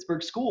it's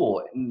Pittsburgh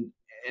school,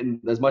 and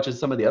as much as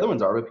some of the other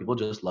ones are, but people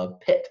just love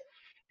Pitt.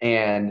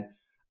 And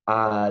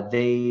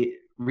they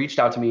reached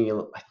out to me,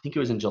 I think it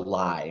was in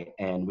July,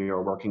 and we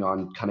were working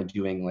on kind of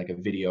doing like a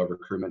video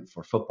recruitment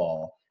for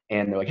football.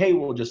 And they're like, "Hey,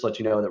 we'll just let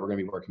you know that we're going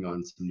to be working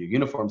on some new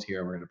uniforms here,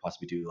 and we're going to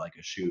possibly do like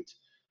a shoot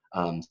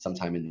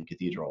sometime in the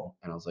cathedral."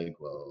 And I was like,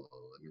 "Well,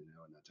 let me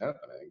know when that's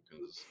happening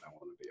because I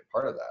want to be a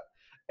part of that."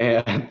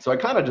 And so I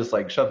kind of just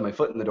like shoved my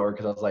foot in the door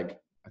because I was like,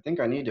 "I think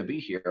I need to be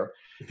here."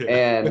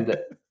 And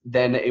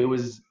then it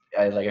was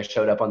I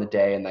showed up on the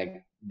day, and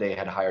like they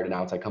had hired an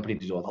outside company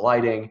to do all the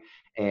lighting,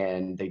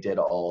 and they did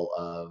all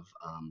of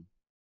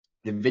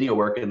the video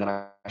work, and then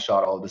I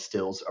shot all of the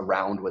stills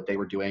around what they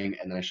were doing,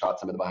 and then I shot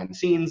some of the behind the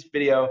scenes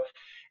video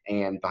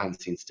and behind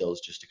the scenes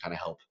stills just to kind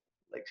of help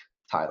like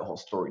tie the whole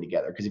story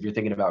together. Because if you're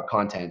thinking about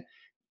content,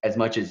 as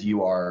much as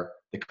the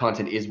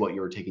content is what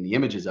you're taking the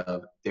images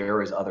of,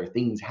 there is other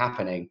things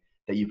happening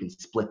that you can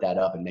split that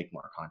up and make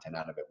more content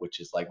out of it, which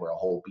is like where a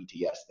whole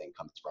BTS thing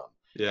comes from.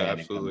 Yeah,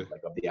 and absolutely.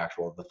 Like of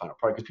the final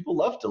product, because people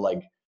love to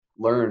like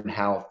learn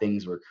how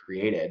things were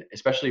created,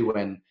 especially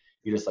when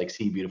you just like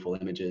see beautiful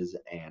images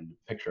and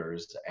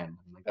pictures, and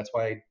like that's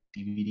why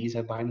DVDs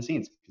have behind the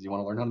scenes, because you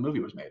want to learn how the movie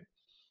was made.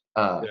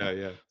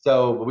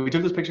 So we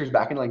took those pictures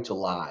back in like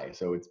July,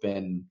 so it's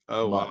been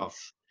months. Wow.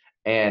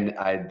 And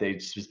they've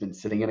just been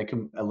sitting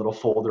in a little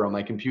folder on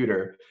my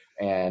computer,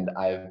 and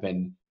I've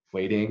been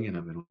waiting and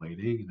I've been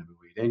waiting and I've been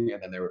waiting,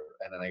 and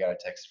then I got a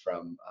text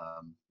from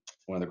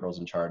one of the girls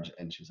in charge,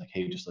 and she was like,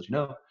 "Hey, just to let you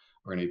know,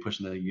 we're gonna be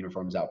pushing the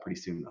uniforms out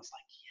pretty soon." And I was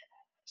like,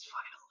 "Yes,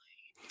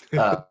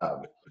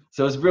 finally."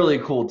 So it's really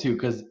cool too,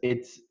 because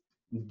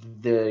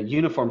the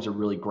uniforms are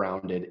really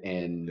grounded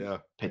in Yeah.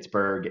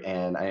 Pittsburgh,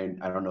 and I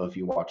don't know if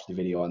you watched the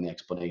video on the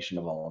explanation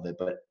of all of it,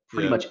 but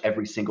pretty Yeah. much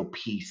every single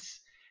piece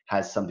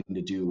has something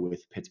to do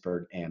with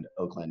Pittsburgh and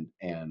Oakland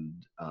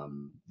and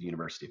the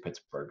University of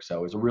Pittsburgh. So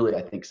it was a really,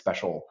 I think,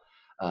 special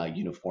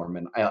uniform,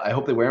 and I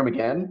hope they wear them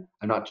again.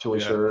 I'm not really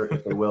Yeah. sure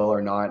if they will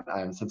or not,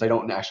 since I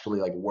don't actually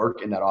like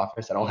work in that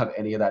office. I don't have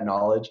any of that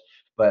knowledge,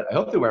 but I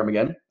hope they wear them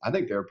again. I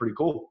think they're pretty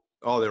cool.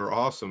 Oh, they were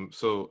awesome.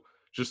 So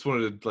just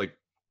wanted to, like,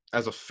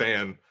 as a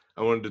fan,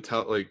 I wanted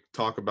to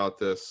talk about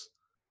this.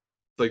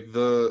 Like,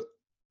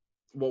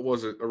 what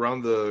was it,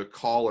 around the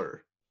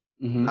collar,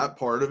 Hmm. that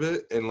part of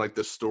it, and like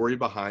the story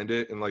behind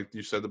it, and like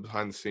you said, the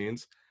behind the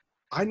scenes.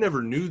 I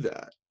never knew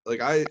that.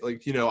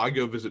 I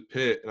go visit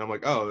Pitt and I'm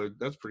like, oh,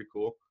 that's pretty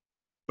cool.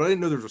 But I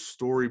didn't know there's a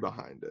story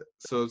behind it.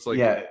 So it's like,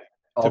 Yeah,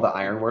 all to the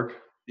ironwork.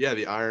 yeah,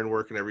 the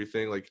ironwork and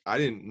everything. Like, I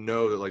didn't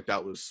know that like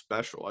that was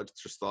special. I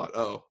just thought,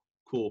 oh,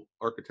 cool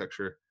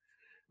architecture.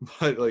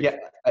 But like, Yeah,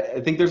 I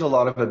think there's a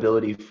lot of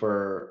ability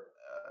for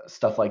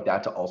stuff like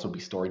that to also be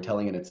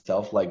storytelling in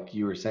itself. Like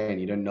you were saying,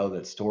 you didn't know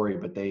that story,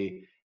 but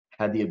they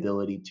had the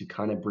ability to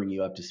kind of bring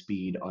you up to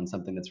speed on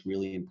something that's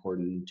really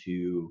important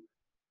to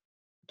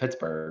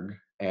Pittsburgh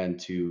and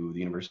to the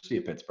University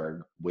of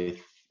Pittsburgh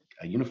with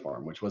a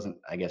uniform, which wasn't,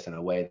 I guess, in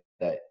a way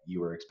that you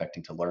were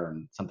expecting to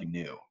learn something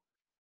new.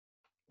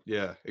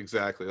 yeah,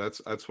 exactly.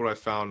 That's what I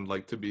found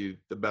like to be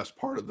the best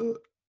part of the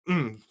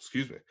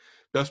excuse me,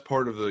 best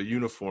part of the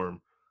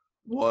uniform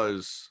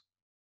was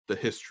the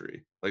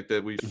history. Like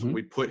that Hmm.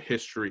 we put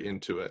history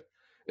into it.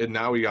 And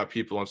now we got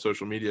people on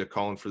social media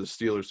calling for the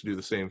Steelers to do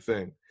the same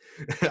thing.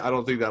 I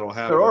don't think that'll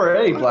happen. They're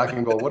already black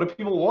and gold. What do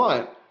people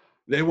want?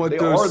 They want They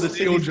are those the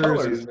steel city's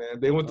jerseys, colors. man.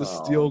 They want the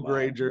Oh steel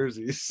gray my.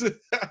 jerseys.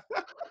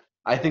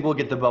 I think we'll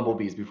get the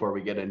Bumblebees before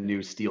we get a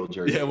new steel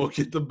jersey. Yeah, we'll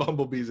get the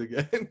Bumblebees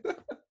again.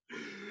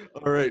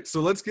 All right,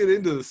 so let's get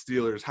into the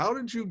Steelers. How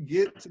did you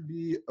get to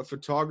be a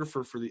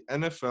photographer for the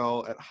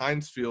NFL at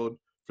Heinz Field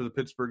for the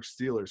Pittsburgh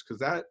Steelers? Because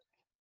that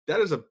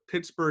is a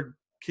Pittsburgh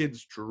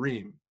kid's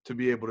dream to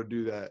be able to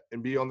do that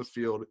and be on the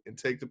field and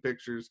take the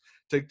pictures,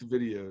 take the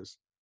videos.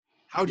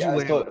 How'd you Yeah,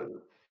 land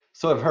that?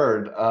 so I've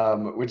heard,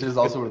 which is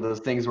also one of those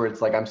things where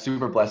it's like I'm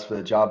super blessed for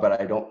the job, but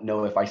I don't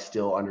know if I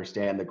still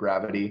understand the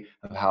gravity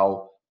of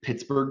how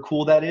Pittsburgh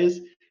cool that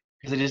is,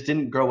 because I just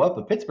didn't grow up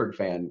a Pittsburgh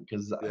fan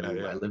because Yeah.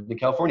 I lived in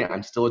California.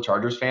 I'm still a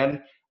Chargers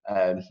fan.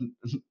 Um,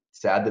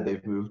 Sad that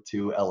they've moved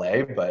to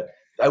LA, but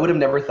I would have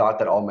never thought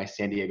that all my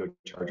San Diego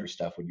Chargers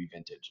stuff would be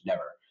vintage.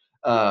 Never.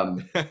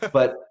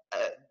 But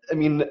I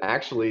mean,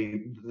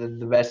 actually, the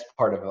best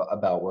part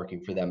about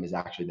working for them is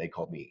actually they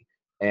called me,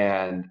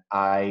 and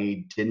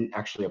I didn't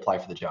actually apply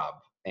for the job.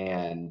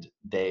 And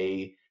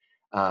I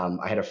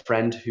had a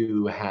friend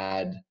who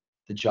had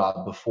the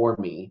job before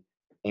me,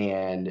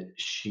 and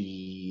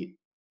she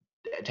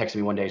texted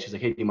me one day. She's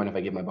like, "Hey, do you mind if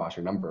I give my boss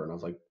your number?" And I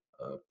was like,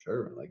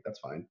 "Sure, like that's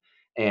fine."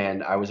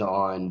 And I was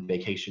on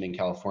vacation in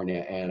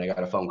California, and I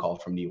got a phone call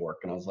from New York,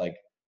 and I was like,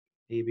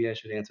 maybe I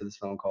should answer this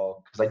phone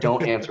call because I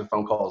don't answer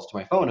phone calls to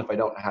my phone if I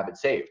don't have it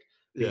saved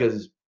Yeah.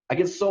 because I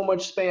get so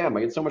much spam,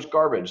 I get so much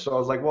garbage. So I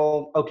was like,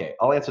 well, okay,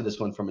 I'll answer this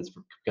one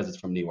because it's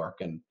from New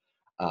York, and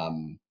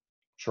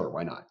sure,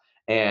 why not?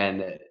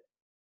 And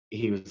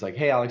he was like,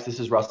 "Hey, Alex, this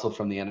is Russell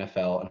from the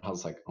NFL," and I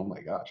was like, "Oh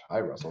my gosh, hi,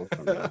 Russell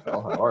from the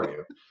NFL. How are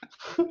you?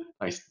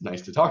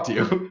 Nice to talk to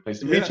you. Nice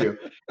to meet Yeah. you."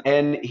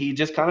 And he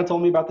just kind of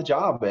told me about the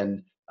job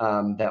and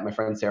that my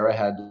friend Sarah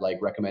had like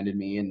recommended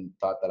me and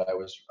thought that I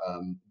was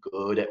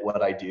good at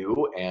what I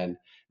do and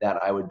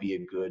that I would be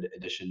a good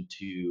addition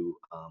to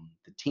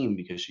the team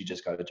because she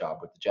just got a job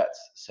with the Jets,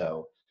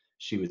 so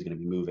she was going to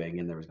be moving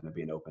and there was going to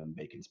be an open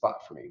vacant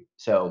spot for me.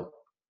 So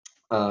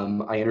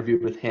I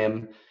interviewed with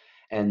him,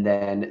 and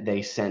then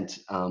they sent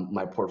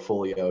my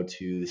portfolio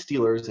to the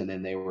Steelers, and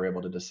then they were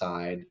able to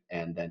decide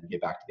and then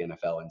get back to the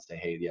NFL and say,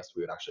 hey, yes,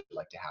 we would actually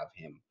like to have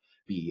him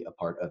be a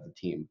part of the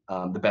team.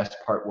 The best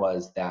part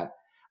was that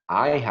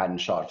I hadn't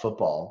shot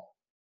football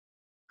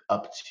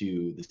up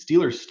to the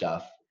Steelers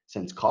stuff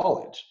since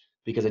college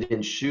because I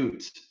didn't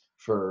shoot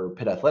for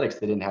Pitt Athletics.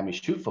 They didn't have me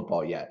shoot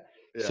football yet.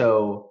 Yeah.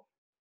 So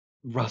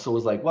Russell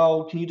was like,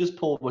 well, can you just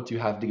pull what you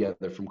have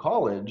together from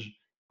college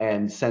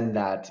and send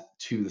that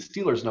to the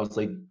Steelers? And I was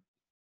like,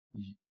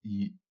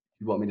 you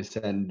want me to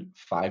send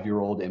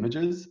 5-year-old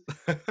images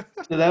to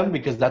them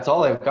because that's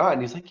all I've got?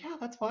 And he's like, yeah,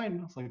 that's fine.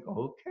 And I was like,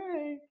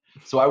 okay.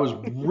 So I was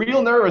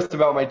real nervous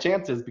about my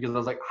chances because I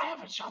was like, I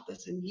haven't shot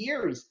this in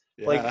years.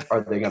 Yeah. Like,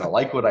 are they going to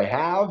like what I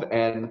have?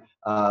 And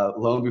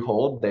lo and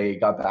behold, they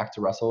got back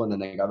to Russell and then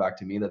they got back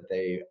to me that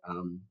they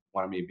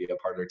wanted me to be a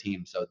part of their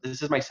team. So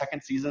this is my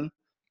second season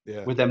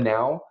Yeah. with them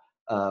now.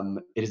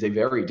 It is a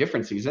very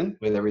different season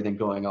with everything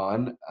going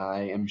on. I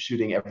am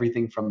shooting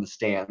everything from the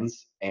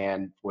stands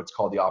and what's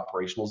called the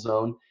operational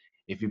zone.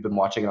 If you've been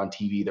watching it on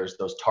TV, there's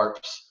those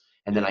tarps,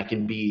 and then I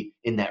can be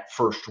in that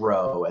first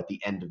row at the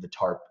end of the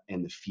tarp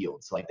in the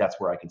field. So like that's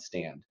where I can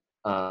stand.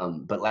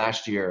 But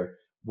last year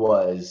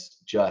was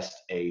just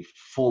a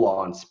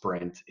full-on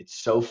sprint.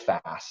 It's so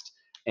fast,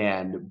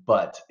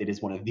 but it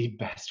is one of the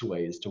best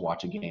ways to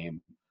watch a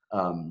game.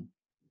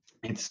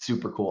 It's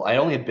super cool. I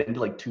only had been to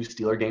like 2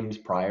 Steeler games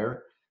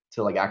prior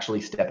to like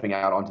actually stepping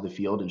out onto the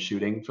field and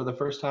shooting for the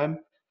first time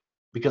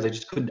because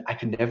I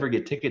could never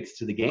get tickets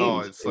to the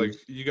Oh, games. it's like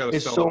you got to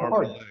It's sell so an arm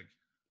and a hard. leg.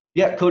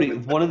 Yeah, Cody,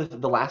 one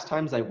of the last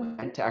times I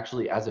went to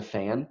actually as a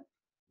fan,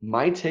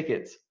 my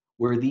tickets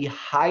were the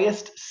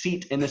highest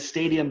seat in the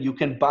stadium you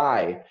can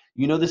buy.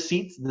 You know the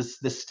seats,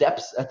 the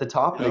steps at the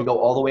top, and they Yep. go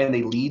all the way and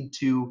they lead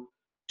to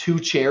 2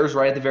 chairs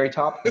right at the very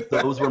top.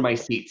 Those were my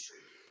seats.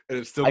 And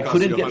it still I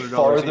costs you couldn't get $100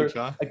 farther. each,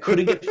 huh? I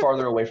couldn't get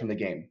farther away from the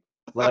game.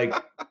 Like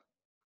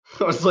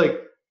I was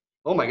like,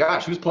 oh my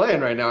gosh, who's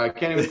playing right now? I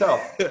can't even tell.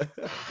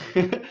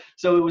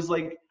 So it was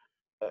like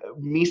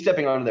me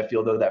stepping onto that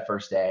field though that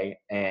first day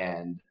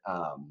and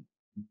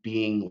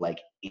being like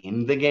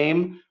in the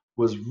game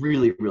was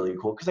really, really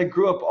cool because I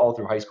grew up all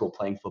through high school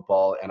playing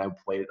football and I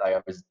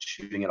was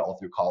shooting it all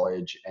through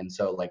college. And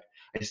so like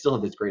I still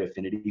have this great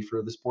affinity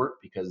for the sport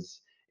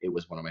because it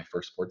was one of my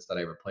first sports that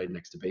I ever played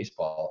next to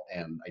baseball.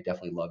 And I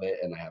definitely love it.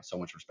 And I have so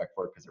much respect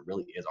for it because it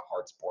really is a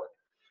hard sport.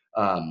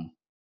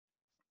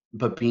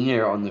 But being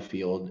there on the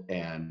field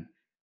and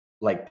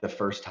like the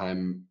first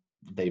time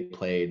they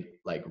played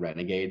like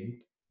Renegade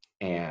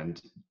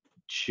and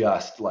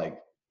just like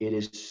it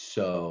is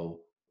so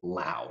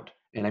loud.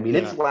 And I mean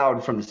it's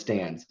loud from the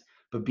stands,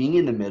 but being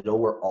in the middle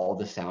where all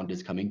the sound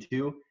is coming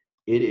to,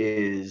 it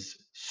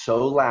is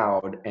so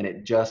loud and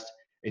it just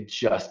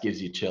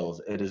gives you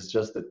chills. It is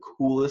just the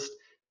coolest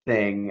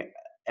thing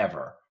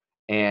ever.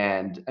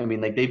 And I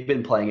mean like they've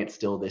been playing it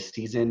still this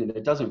season and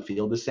it doesn't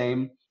feel the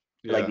same,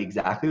 like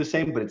exactly the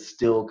same, but it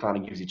still kind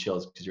of gives you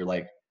chills because you're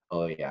like,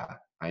 oh yeah,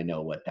 I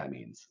know what that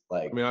means.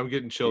 Like, I mean, I'm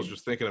getting chills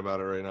just thinking about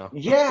it right now.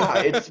 yeah,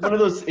 it's one of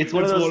those. It's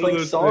one of those like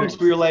songs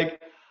where you're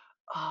like,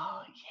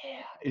 oh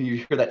yeah, and you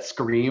hear that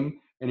scream,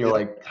 and you're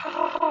like,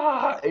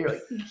 ah, and you're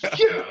like,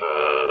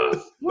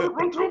 yes, we're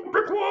run through a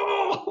brick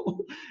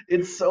wall.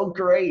 It's so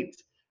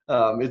great.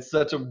 It's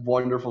such a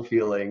wonderful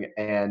feeling,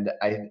 and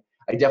I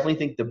definitely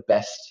think the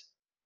best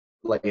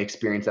like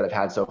experience that I've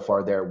had so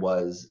far there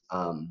was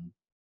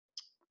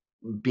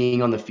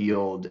being on the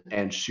field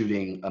and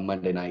shooting a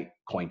Monday night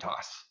coin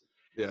toss.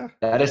 Yeah.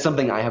 That is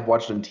something I have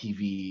watched on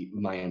TV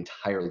my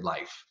entire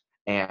life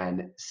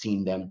and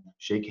seen them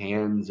shake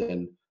hands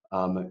and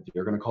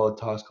you're going to call it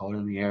toss, call it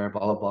in the air,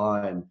 blah, blah,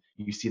 blah. And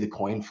you see the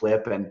coin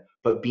flip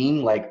but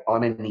being like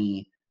on a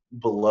knee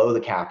below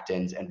the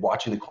captains and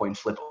watching the coin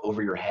flip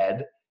over your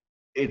head,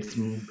 it's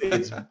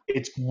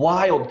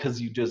wild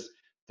because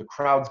the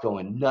crowd's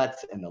going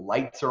nuts and the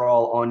lights are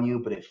all on you,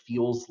 but it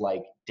feels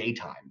like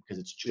daytime because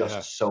it's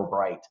just so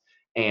bright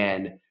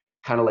and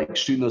kind of like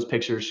shooting those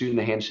pictures, shooting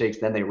the handshakes,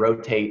 then they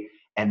rotate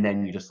and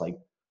then you just like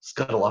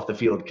scuttle off the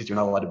field because you're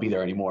not allowed to be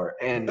there anymore.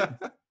 And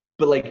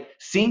but like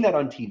seeing that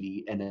on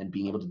TV and then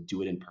being able to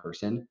do it in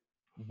person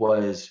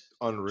was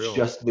unreal.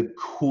 Just the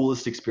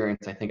coolest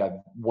experience. I think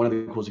one of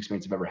the coolest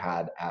experiences I've ever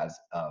had as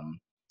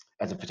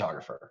a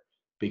photographer,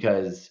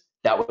 because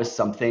that was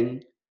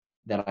something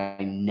that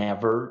I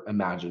never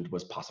imagined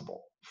was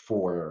possible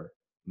for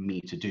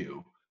me to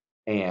do.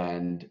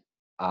 And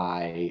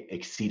I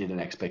exceeded an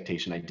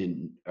expectation I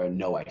didn't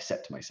know I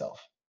set to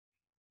myself,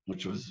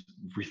 which was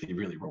really,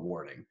 really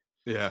rewarding.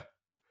 Yeah,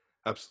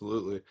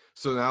 absolutely.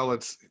 So now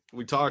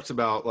we talked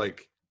about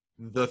like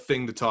the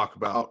thing to talk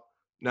about.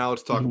 Now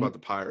let's talk about the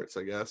Pirates,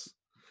 I guess.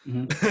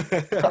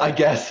 I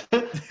guess.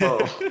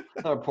 Oh,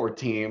 our poor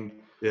team.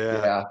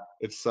 Yeah,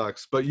 it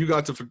sucks. But you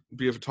got to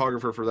be a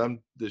photographer for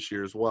them this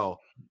year as well.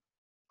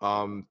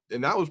 And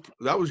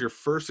that was your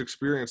first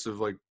experience of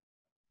like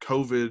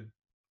COVID,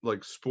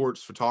 like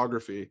sports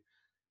photography.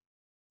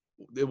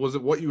 Was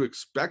it what you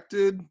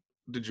expected?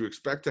 Did you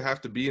expect to have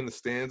to be in the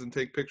stands and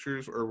take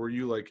pictures, or were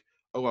you like,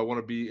 oh, I want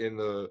to be in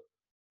the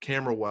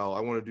camera well,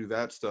 I want to do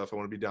that stuff, I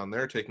want to be down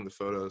there taking the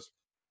photos?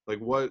 Like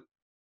what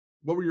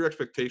were your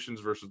expectations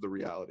versus the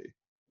reality?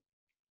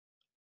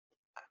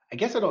 I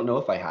guess I don't know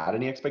if I had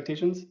any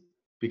expectations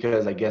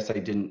because I guess I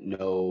didn't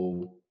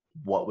know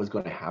what was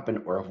going to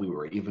happen or if we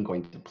were even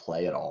going to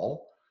play at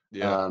all.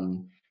 Yeah.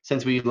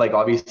 Since we like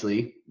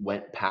obviously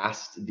went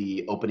past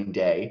the opening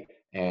day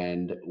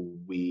and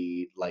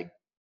we like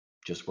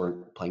just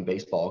weren't playing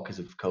baseball because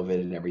of COVID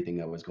and everything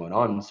that was going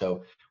on.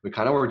 So we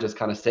kind of were just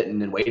kind of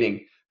sitting and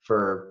waiting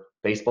for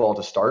baseball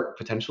to start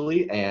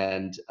potentially.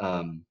 And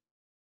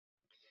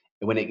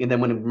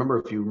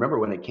if you remember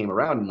when it came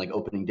around and like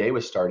opening day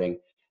was starting,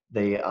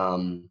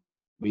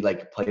 we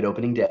like played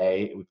opening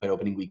day, we played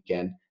opening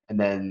weekend, and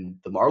then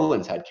the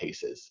Marlins had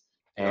cases,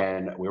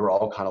 and we were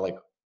all kind of like,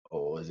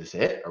 oh, is this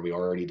it? Are we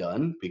already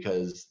done?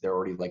 Because they're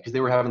already like, because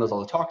they were having all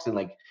the talks and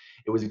like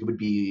it would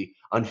be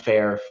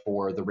unfair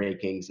for the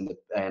rankings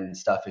and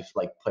stuff if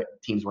like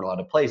teams weren't allowed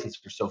to play since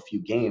there's so few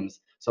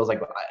games. So I was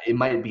like, it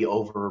might be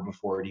over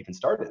before it even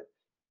started,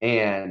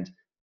 and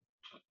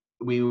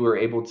we were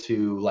able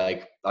to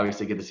like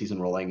obviously get the season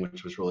rolling,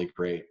 which was really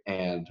great.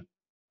 And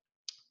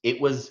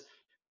it was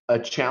a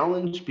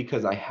challenge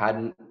because I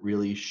hadn't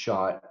really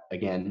shot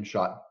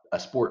a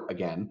sport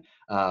again.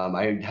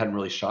 I hadn't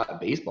really shot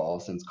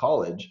baseball since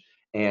college.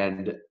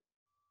 And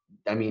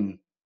I mean,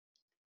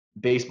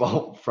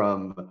 baseball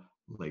from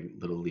like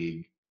little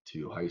league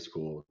to high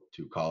school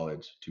to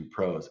college to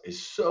pros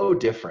is so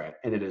different,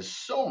 and it is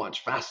so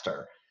much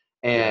faster.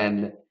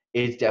 And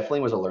it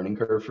definitely was a learning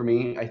curve for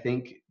me, I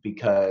think,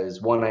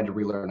 because one, I had to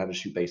relearn how to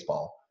shoot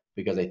baseball,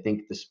 because I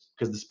think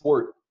because the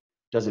sport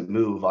doesn't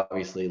move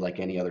obviously like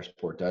any other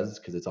sport does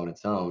because it's on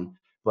its own,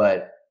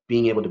 but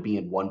being able to be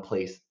in one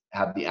place,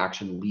 have the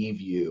action leave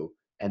you,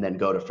 and then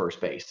go to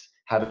first base,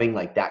 having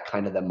like that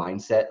kind of the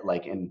mindset,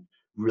 like, and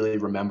really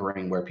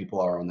remembering where people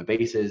are on the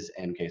bases.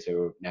 And okay,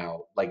 so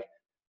now like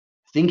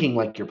thinking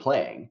like you're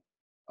playing,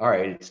 all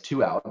right, it's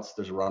 2 outs,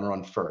 there's a runner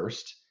on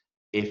first.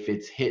 If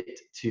it's hit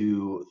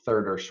to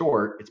third or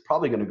short, it's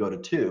probably going to go to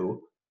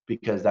 2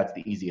 because that's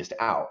the easiest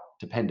out,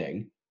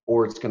 depending,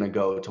 or it's going to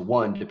go to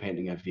 1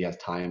 depending if he has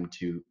time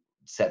to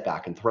set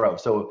back and throw.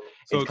 So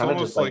it's kind of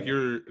almost just like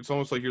it's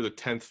almost like you're the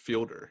 10th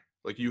fielder.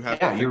 Like you have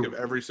to think of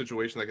every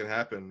situation that can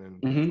happen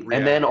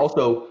and then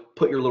also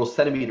put your little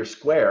centimeter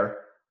square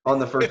on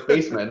the first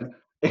baseman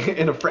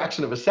in a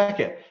fraction of a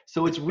second.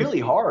 So it's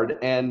really hard.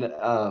 And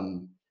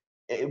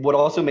what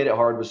also made it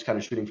hard was kind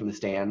of shooting from the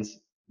stands.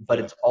 But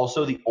it's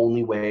also the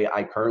only way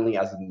I currently,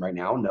 as of right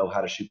now, know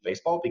how to shoot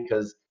baseball,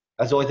 because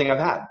that's the only thing I've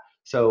had.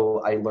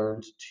 So I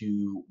learned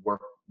to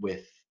work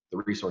with the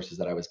resources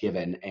that I was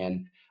given.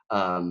 And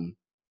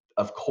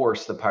of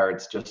course, the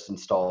Pirates just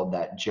installed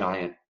that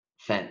giant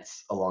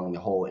fence along the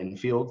whole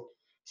infield.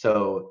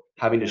 So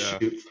having to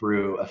shoot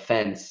through a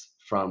fence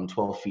from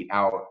 12 feet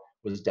out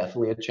was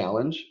definitely a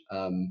challenge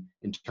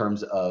in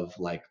terms of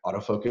like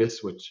autofocus,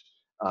 which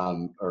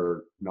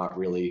are not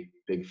really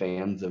big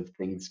fans of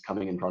things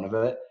coming in front of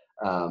it.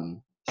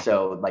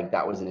 So like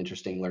that was an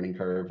interesting learning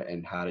curve,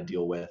 and how to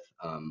deal with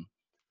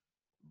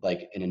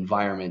like an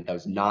environment that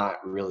was not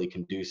really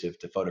conducive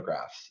to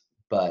photographs,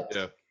 but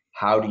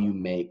how do you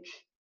make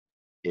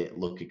it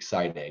look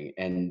exciting?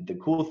 And the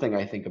cool thing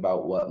I think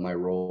about what my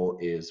role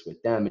is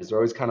with them is they're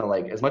always kind of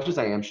like, as much as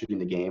I am shooting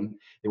the game,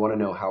 they want to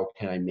know how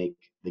can I make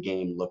the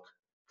game look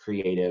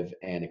creative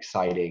and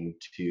exciting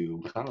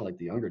to kind of like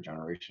the younger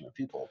generation of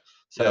people.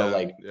 So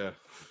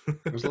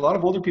there's a lot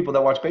of older people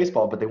that watch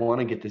baseball, but they want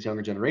to get this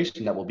younger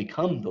generation that will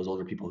become those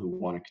older people who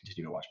want to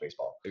continue to watch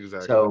baseball.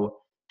 Exactly. So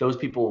those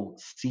people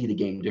see the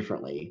game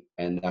differently,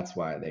 and that's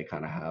why they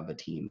kind of have a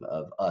team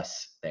of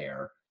us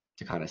there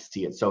to kind of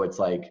see it. So it's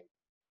like,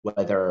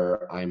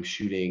 whether I'm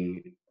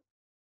shooting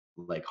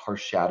like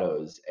harsh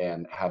shadows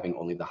and having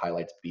only the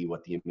highlights be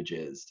what the image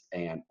is,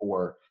 and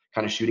or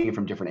kind of shooting it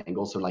from different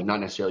angles. So like not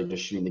necessarily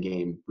just shooting the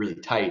game really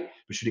tight,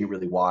 but shooting it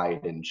really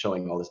wide and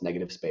showing all this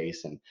negative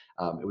space. And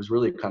it was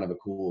really kind of a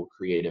cool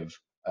creative,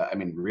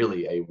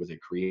 really it was a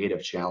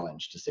creative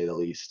challenge to say the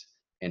least,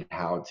 in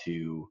how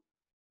to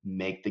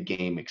make the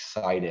game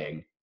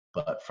exciting,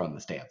 but from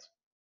the stands.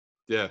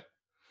 Yeah.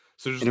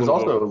 So just it was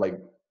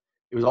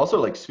also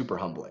like super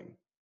humbling.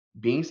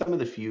 Being some of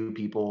the few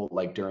people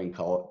like during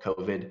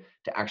COVID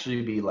to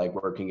actually be like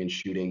working and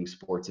shooting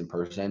sports in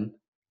person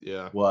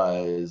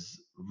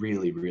was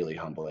really, really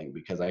humbling,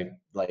 because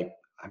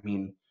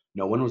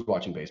no one was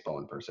watching baseball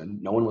in person.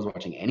 No one was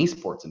watching any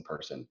sports in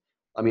person.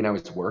 I mean, I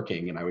was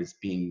working and I was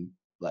being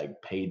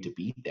like paid to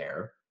be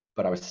there,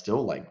 but I was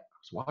still like, I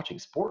was watching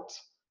sports,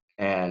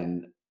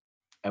 and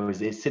I was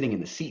sitting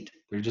in the seat.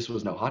 There just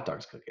was no hot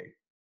dogs cooking.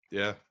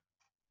 Yeah.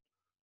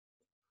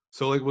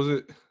 So like, was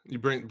it, you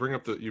brought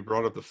up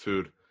the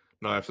food.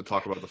 Now I have to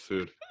talk about the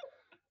food.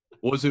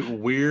 Was it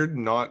weird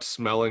not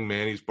smelling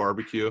Manny's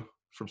barbecue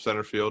from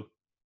center field?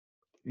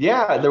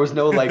 Yeah, there was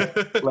no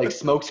like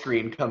smoke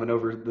screen coming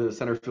over the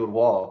center field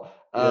wall.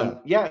 So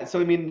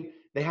I mean,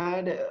 they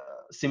had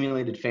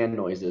simulated fan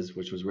noises,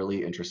 which was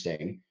really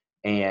interesting,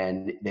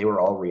 and they were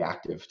all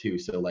reactive too.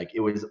 So like it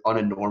was on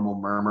a normal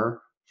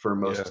murmur for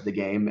most of the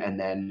game, and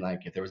then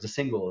like if there was a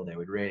single, they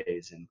would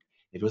raise, and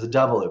if it was a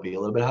double, it'd be a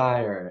little bit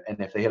higher, and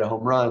if they hit a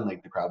home run,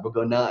 like the crowd would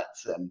go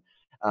nuts. And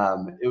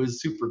it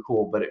was super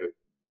cool. But it,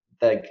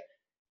 like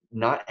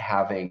not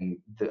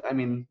having and I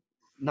mean,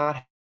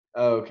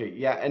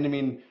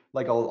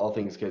 like all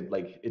things good,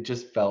 like it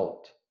just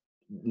felt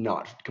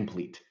not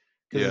complete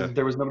because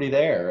there was nobody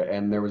there,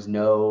 and there was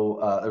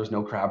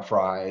no crab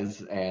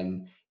fries,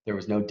 and there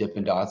was no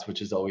Dippin' Dots,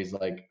 which is always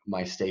like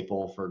my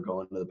staple for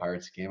going to the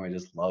Pirates game. I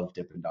just love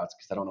Dippin' Dots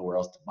because I don't know where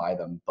else to buy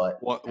them.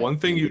 But one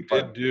thing you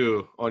did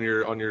do on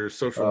your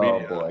social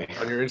media,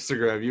 on your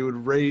Instagram, you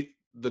would rate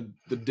the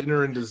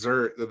dinner and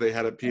dessert that they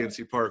had at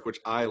PNC Park, which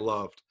I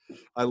loved.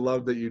 I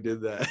loved that you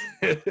did that.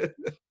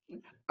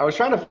 I was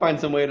trying to find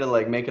some way to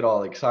like make it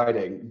all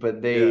exciting,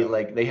 but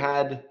they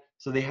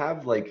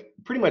have like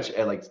pretty much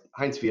at like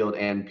Heinz Field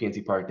and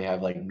PNC Park, they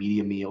have like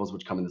media meals,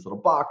 which come in this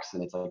little box,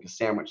 and it's like a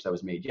sandwich that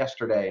was made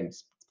yesterday and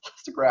it's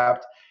plastic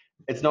wrapped.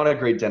 It's not a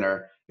great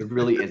dinner. It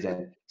really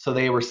isn't. So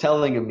they were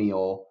selling a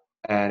meal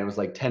and it was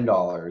like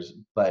 $10,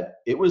 but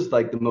it was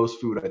like the most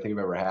food I think I've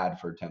ever had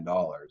for $10.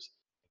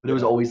 But it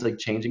was always like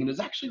changing, and it was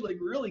actually like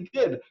really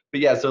good.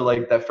 But yeah, so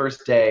like that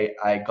first day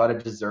I got a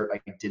dessert. I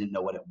didn't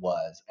know what it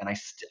was, and I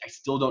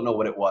still don't know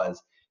what it was.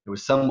 It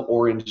was some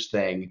orange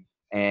thing,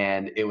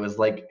 and it was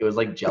like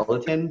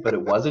gelatin, but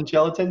it wasn't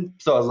gelatin.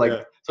 So I was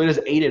like, so So I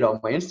just ate it on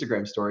my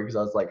Instagram story because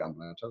I was like, I'm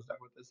going to test out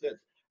what this is.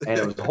 And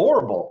it was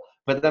horrible.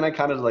 But then I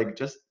kind of like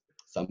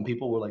some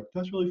people were like,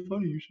 that's really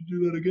funny. You should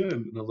do that again.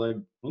 And I was like,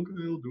 okay,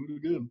 I'll do it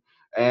again.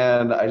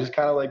 And I just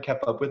kind of like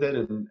kept up with it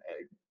and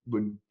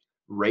would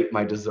rate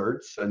my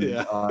desserts on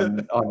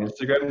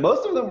Instagram.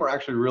 Most of them were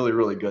actually really,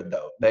 really good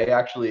though. They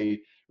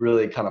actually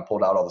really kind of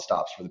pulled out all the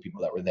stops for the people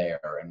that were there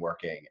and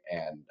working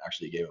and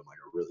actually gave them like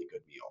a really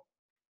good meal.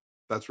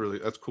 That's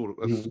cool.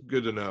 That's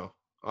good to know.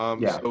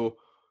 Yeah. So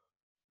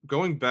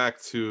going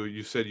back to,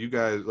 you said you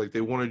guys, like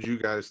they wanted you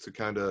guys to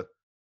kind of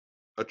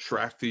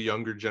attract the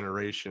younger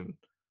generation,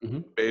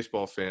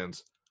 baseball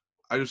fans.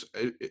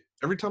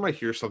 Every time I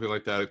hear something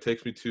like that, it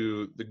takes me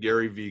to the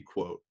Gary Vee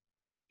quote.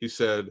 He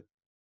said,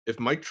 if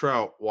Mike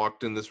Trout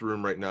walked in this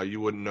room right now, you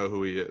wouldn't know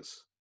who he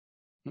is.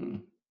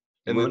 And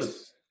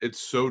it's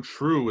so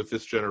true with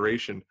this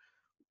generation.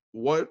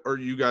 What are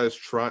you guys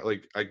trying,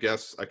 like, I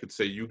guess I could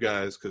say you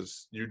guys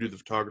because you do the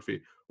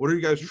photography. What are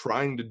you guys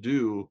trying to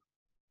do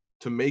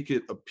to make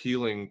it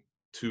appealing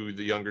to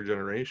the younger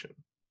generation?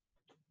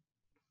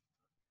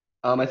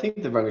 I think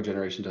the younger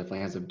generation definitely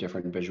has a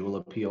different visual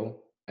appeal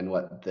and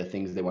what the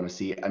things they want to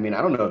see. I mean,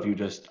 I don't know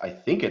if I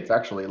think it's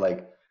actually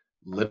like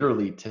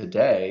literally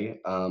today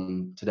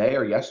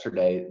or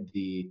yesterday,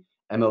 the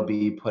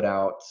MLB put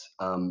out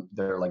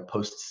their like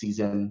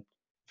post-season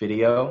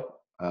video.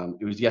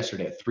 It was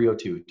yesterday at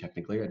 3:02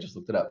 technically. I just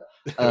looked it up.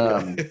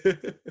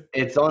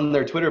 It's on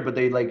their Twitter, but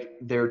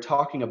they're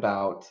talking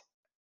about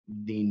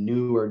the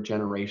newer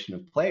generation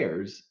of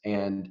players,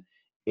 and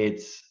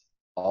it's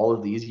all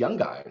of these young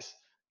guys.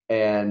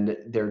 And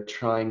they're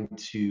trying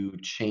to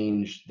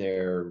change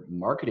their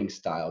marketing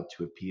style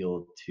to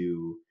appeal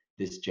to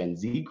this Gen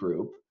Z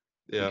group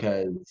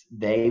because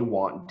they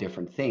want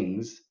different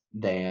things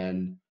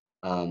than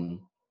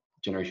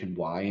Generation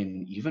Y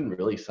and even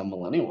really some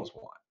millennials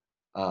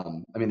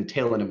want. I mean, the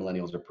tail end of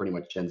millennials are pretty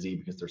much Gen Z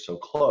because they're so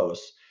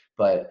close,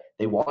 but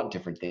they want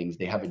different things.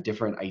 They have a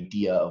different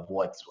idea of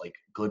what's like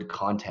good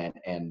content,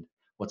 and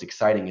what's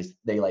exciting is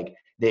they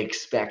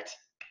expect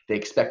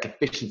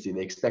efficiency.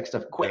 They expect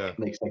stuff quick,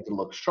 and they expect it to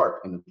look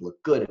sharp and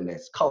look good, and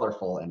it's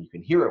colorful, and you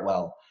can hear it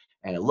well,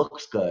 and it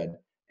looks good,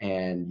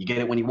 and you get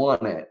it when you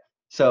want it.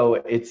 So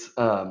it's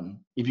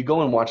if you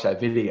go and watch that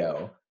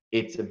video,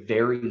 it's a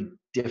very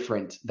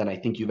different than I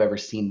think you've ever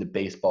seen the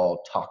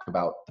baseball talk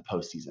about the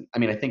postseason. I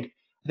mean, I think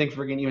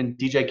freaking even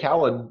DJ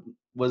Khaled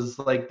was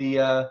like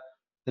the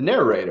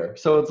narrator.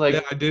 So it's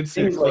like, I did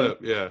see a clip.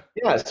 Yeah.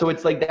 So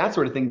it's like that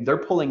sort of thing. They're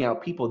pulling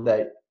out people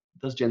that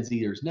those Gen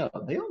Zers know.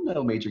 They all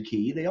know Major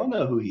Key. They all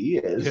know who he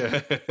is.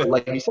 But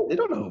like you said, they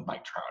don't know who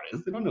Mike Trout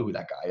is. They don't know who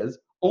that guy is.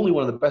 Only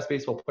one of the best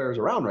baseball players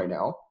around right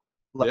now.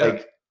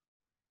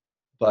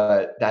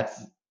 But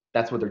that's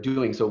what they're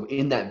doing. So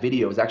in that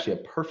video is actually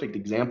a perfect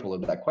example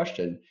of that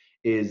question.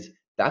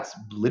 That's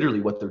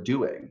literally what they're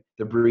doing.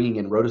 They're bringing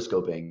in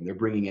rotoscoping. They're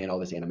bringing in all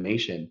this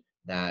animation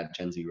that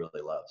Gen Z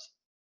really loves.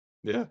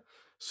 Yeah.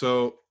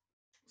 So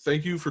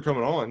thank you for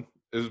coming on.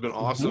 It has been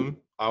awesome.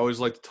 I always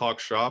like to talk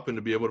shop, and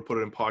to be able to put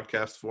it in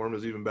podcast form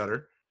is even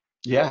better.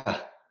 Yeah.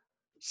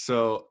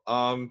 So,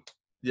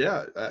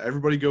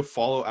 everybody go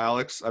follow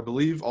Alex. I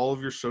believe all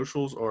of your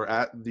socials are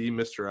at the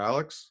Mr.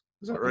 Alex.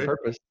 Is that right?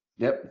 Purpose.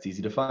 Yep. It's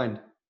easy to find.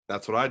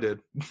 That's what I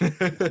did.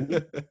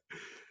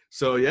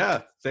 So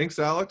thanks,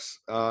 Alex.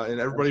 And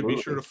everybody Absolutely.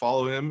 Be sure to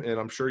follow him. And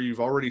I'm sure you've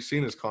already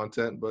seen his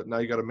content, but now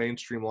you got a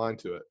mainstream line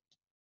to it.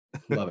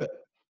 Love it.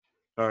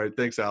 All right.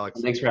 Thanks,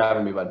 Alex. Thanks for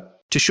having me, bud.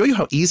 To show you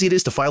how easy it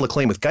is to file a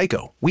claim with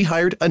Geico, we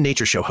hired a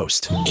nature show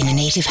host. In the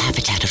native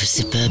habitat of a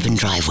suburban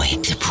driveway,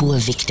 the poor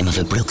victim of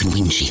a broken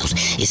windshield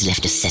is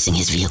left assessing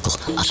his vehicle,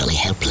 utterly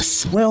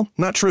helpless. Well,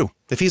 not true.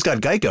 If he's got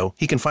Geico,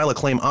 he can file a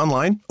claim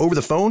online, over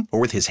the phone, or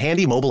with his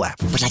handy mobile app.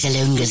 But like a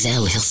lone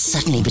gazelle, he'll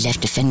suddenly be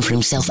left to fend for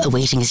himself,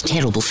 awaiting his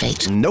terrible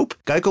fate. Nope.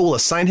 Geico will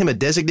assign him a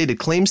designated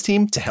claims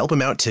team to help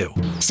him out, too.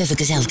 So the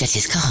gazelle gets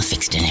his car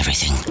fixed and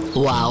everything.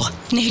 Wow.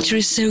 Nature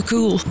is so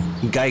cool.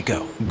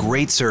 Geico.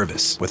 Great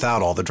service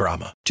without all the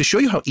drama. To show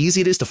you how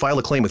easy it is to file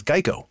a claim with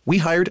Geico, we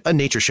hired a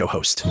nature show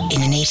host.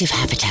 In the native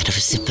habitat of a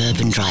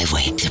suburban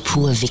driveway, the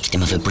poor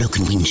victim of a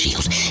broken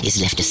windshield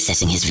is left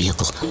assessing his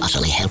vehicle,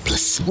 utterly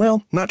helpless.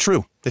 Well, not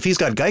true. If he's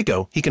got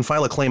Geico, he can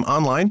file a claim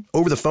online,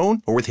 over the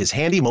phone, or with his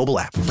handy mobile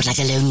app. But like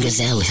a lone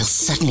gazelle, he'll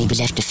suddenly be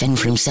left to fend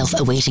for himself,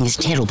 awaiting his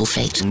terrible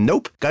fate.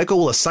 Nope. Geico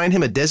will assign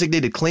him a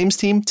designated claims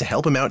team to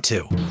help him out,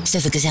 too. So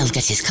the gazelle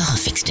gets his car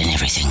fixed and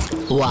everything.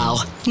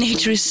 Wow.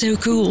 Nature is so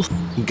cool.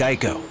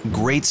 Geico.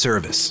 Great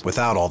service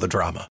without all the drama.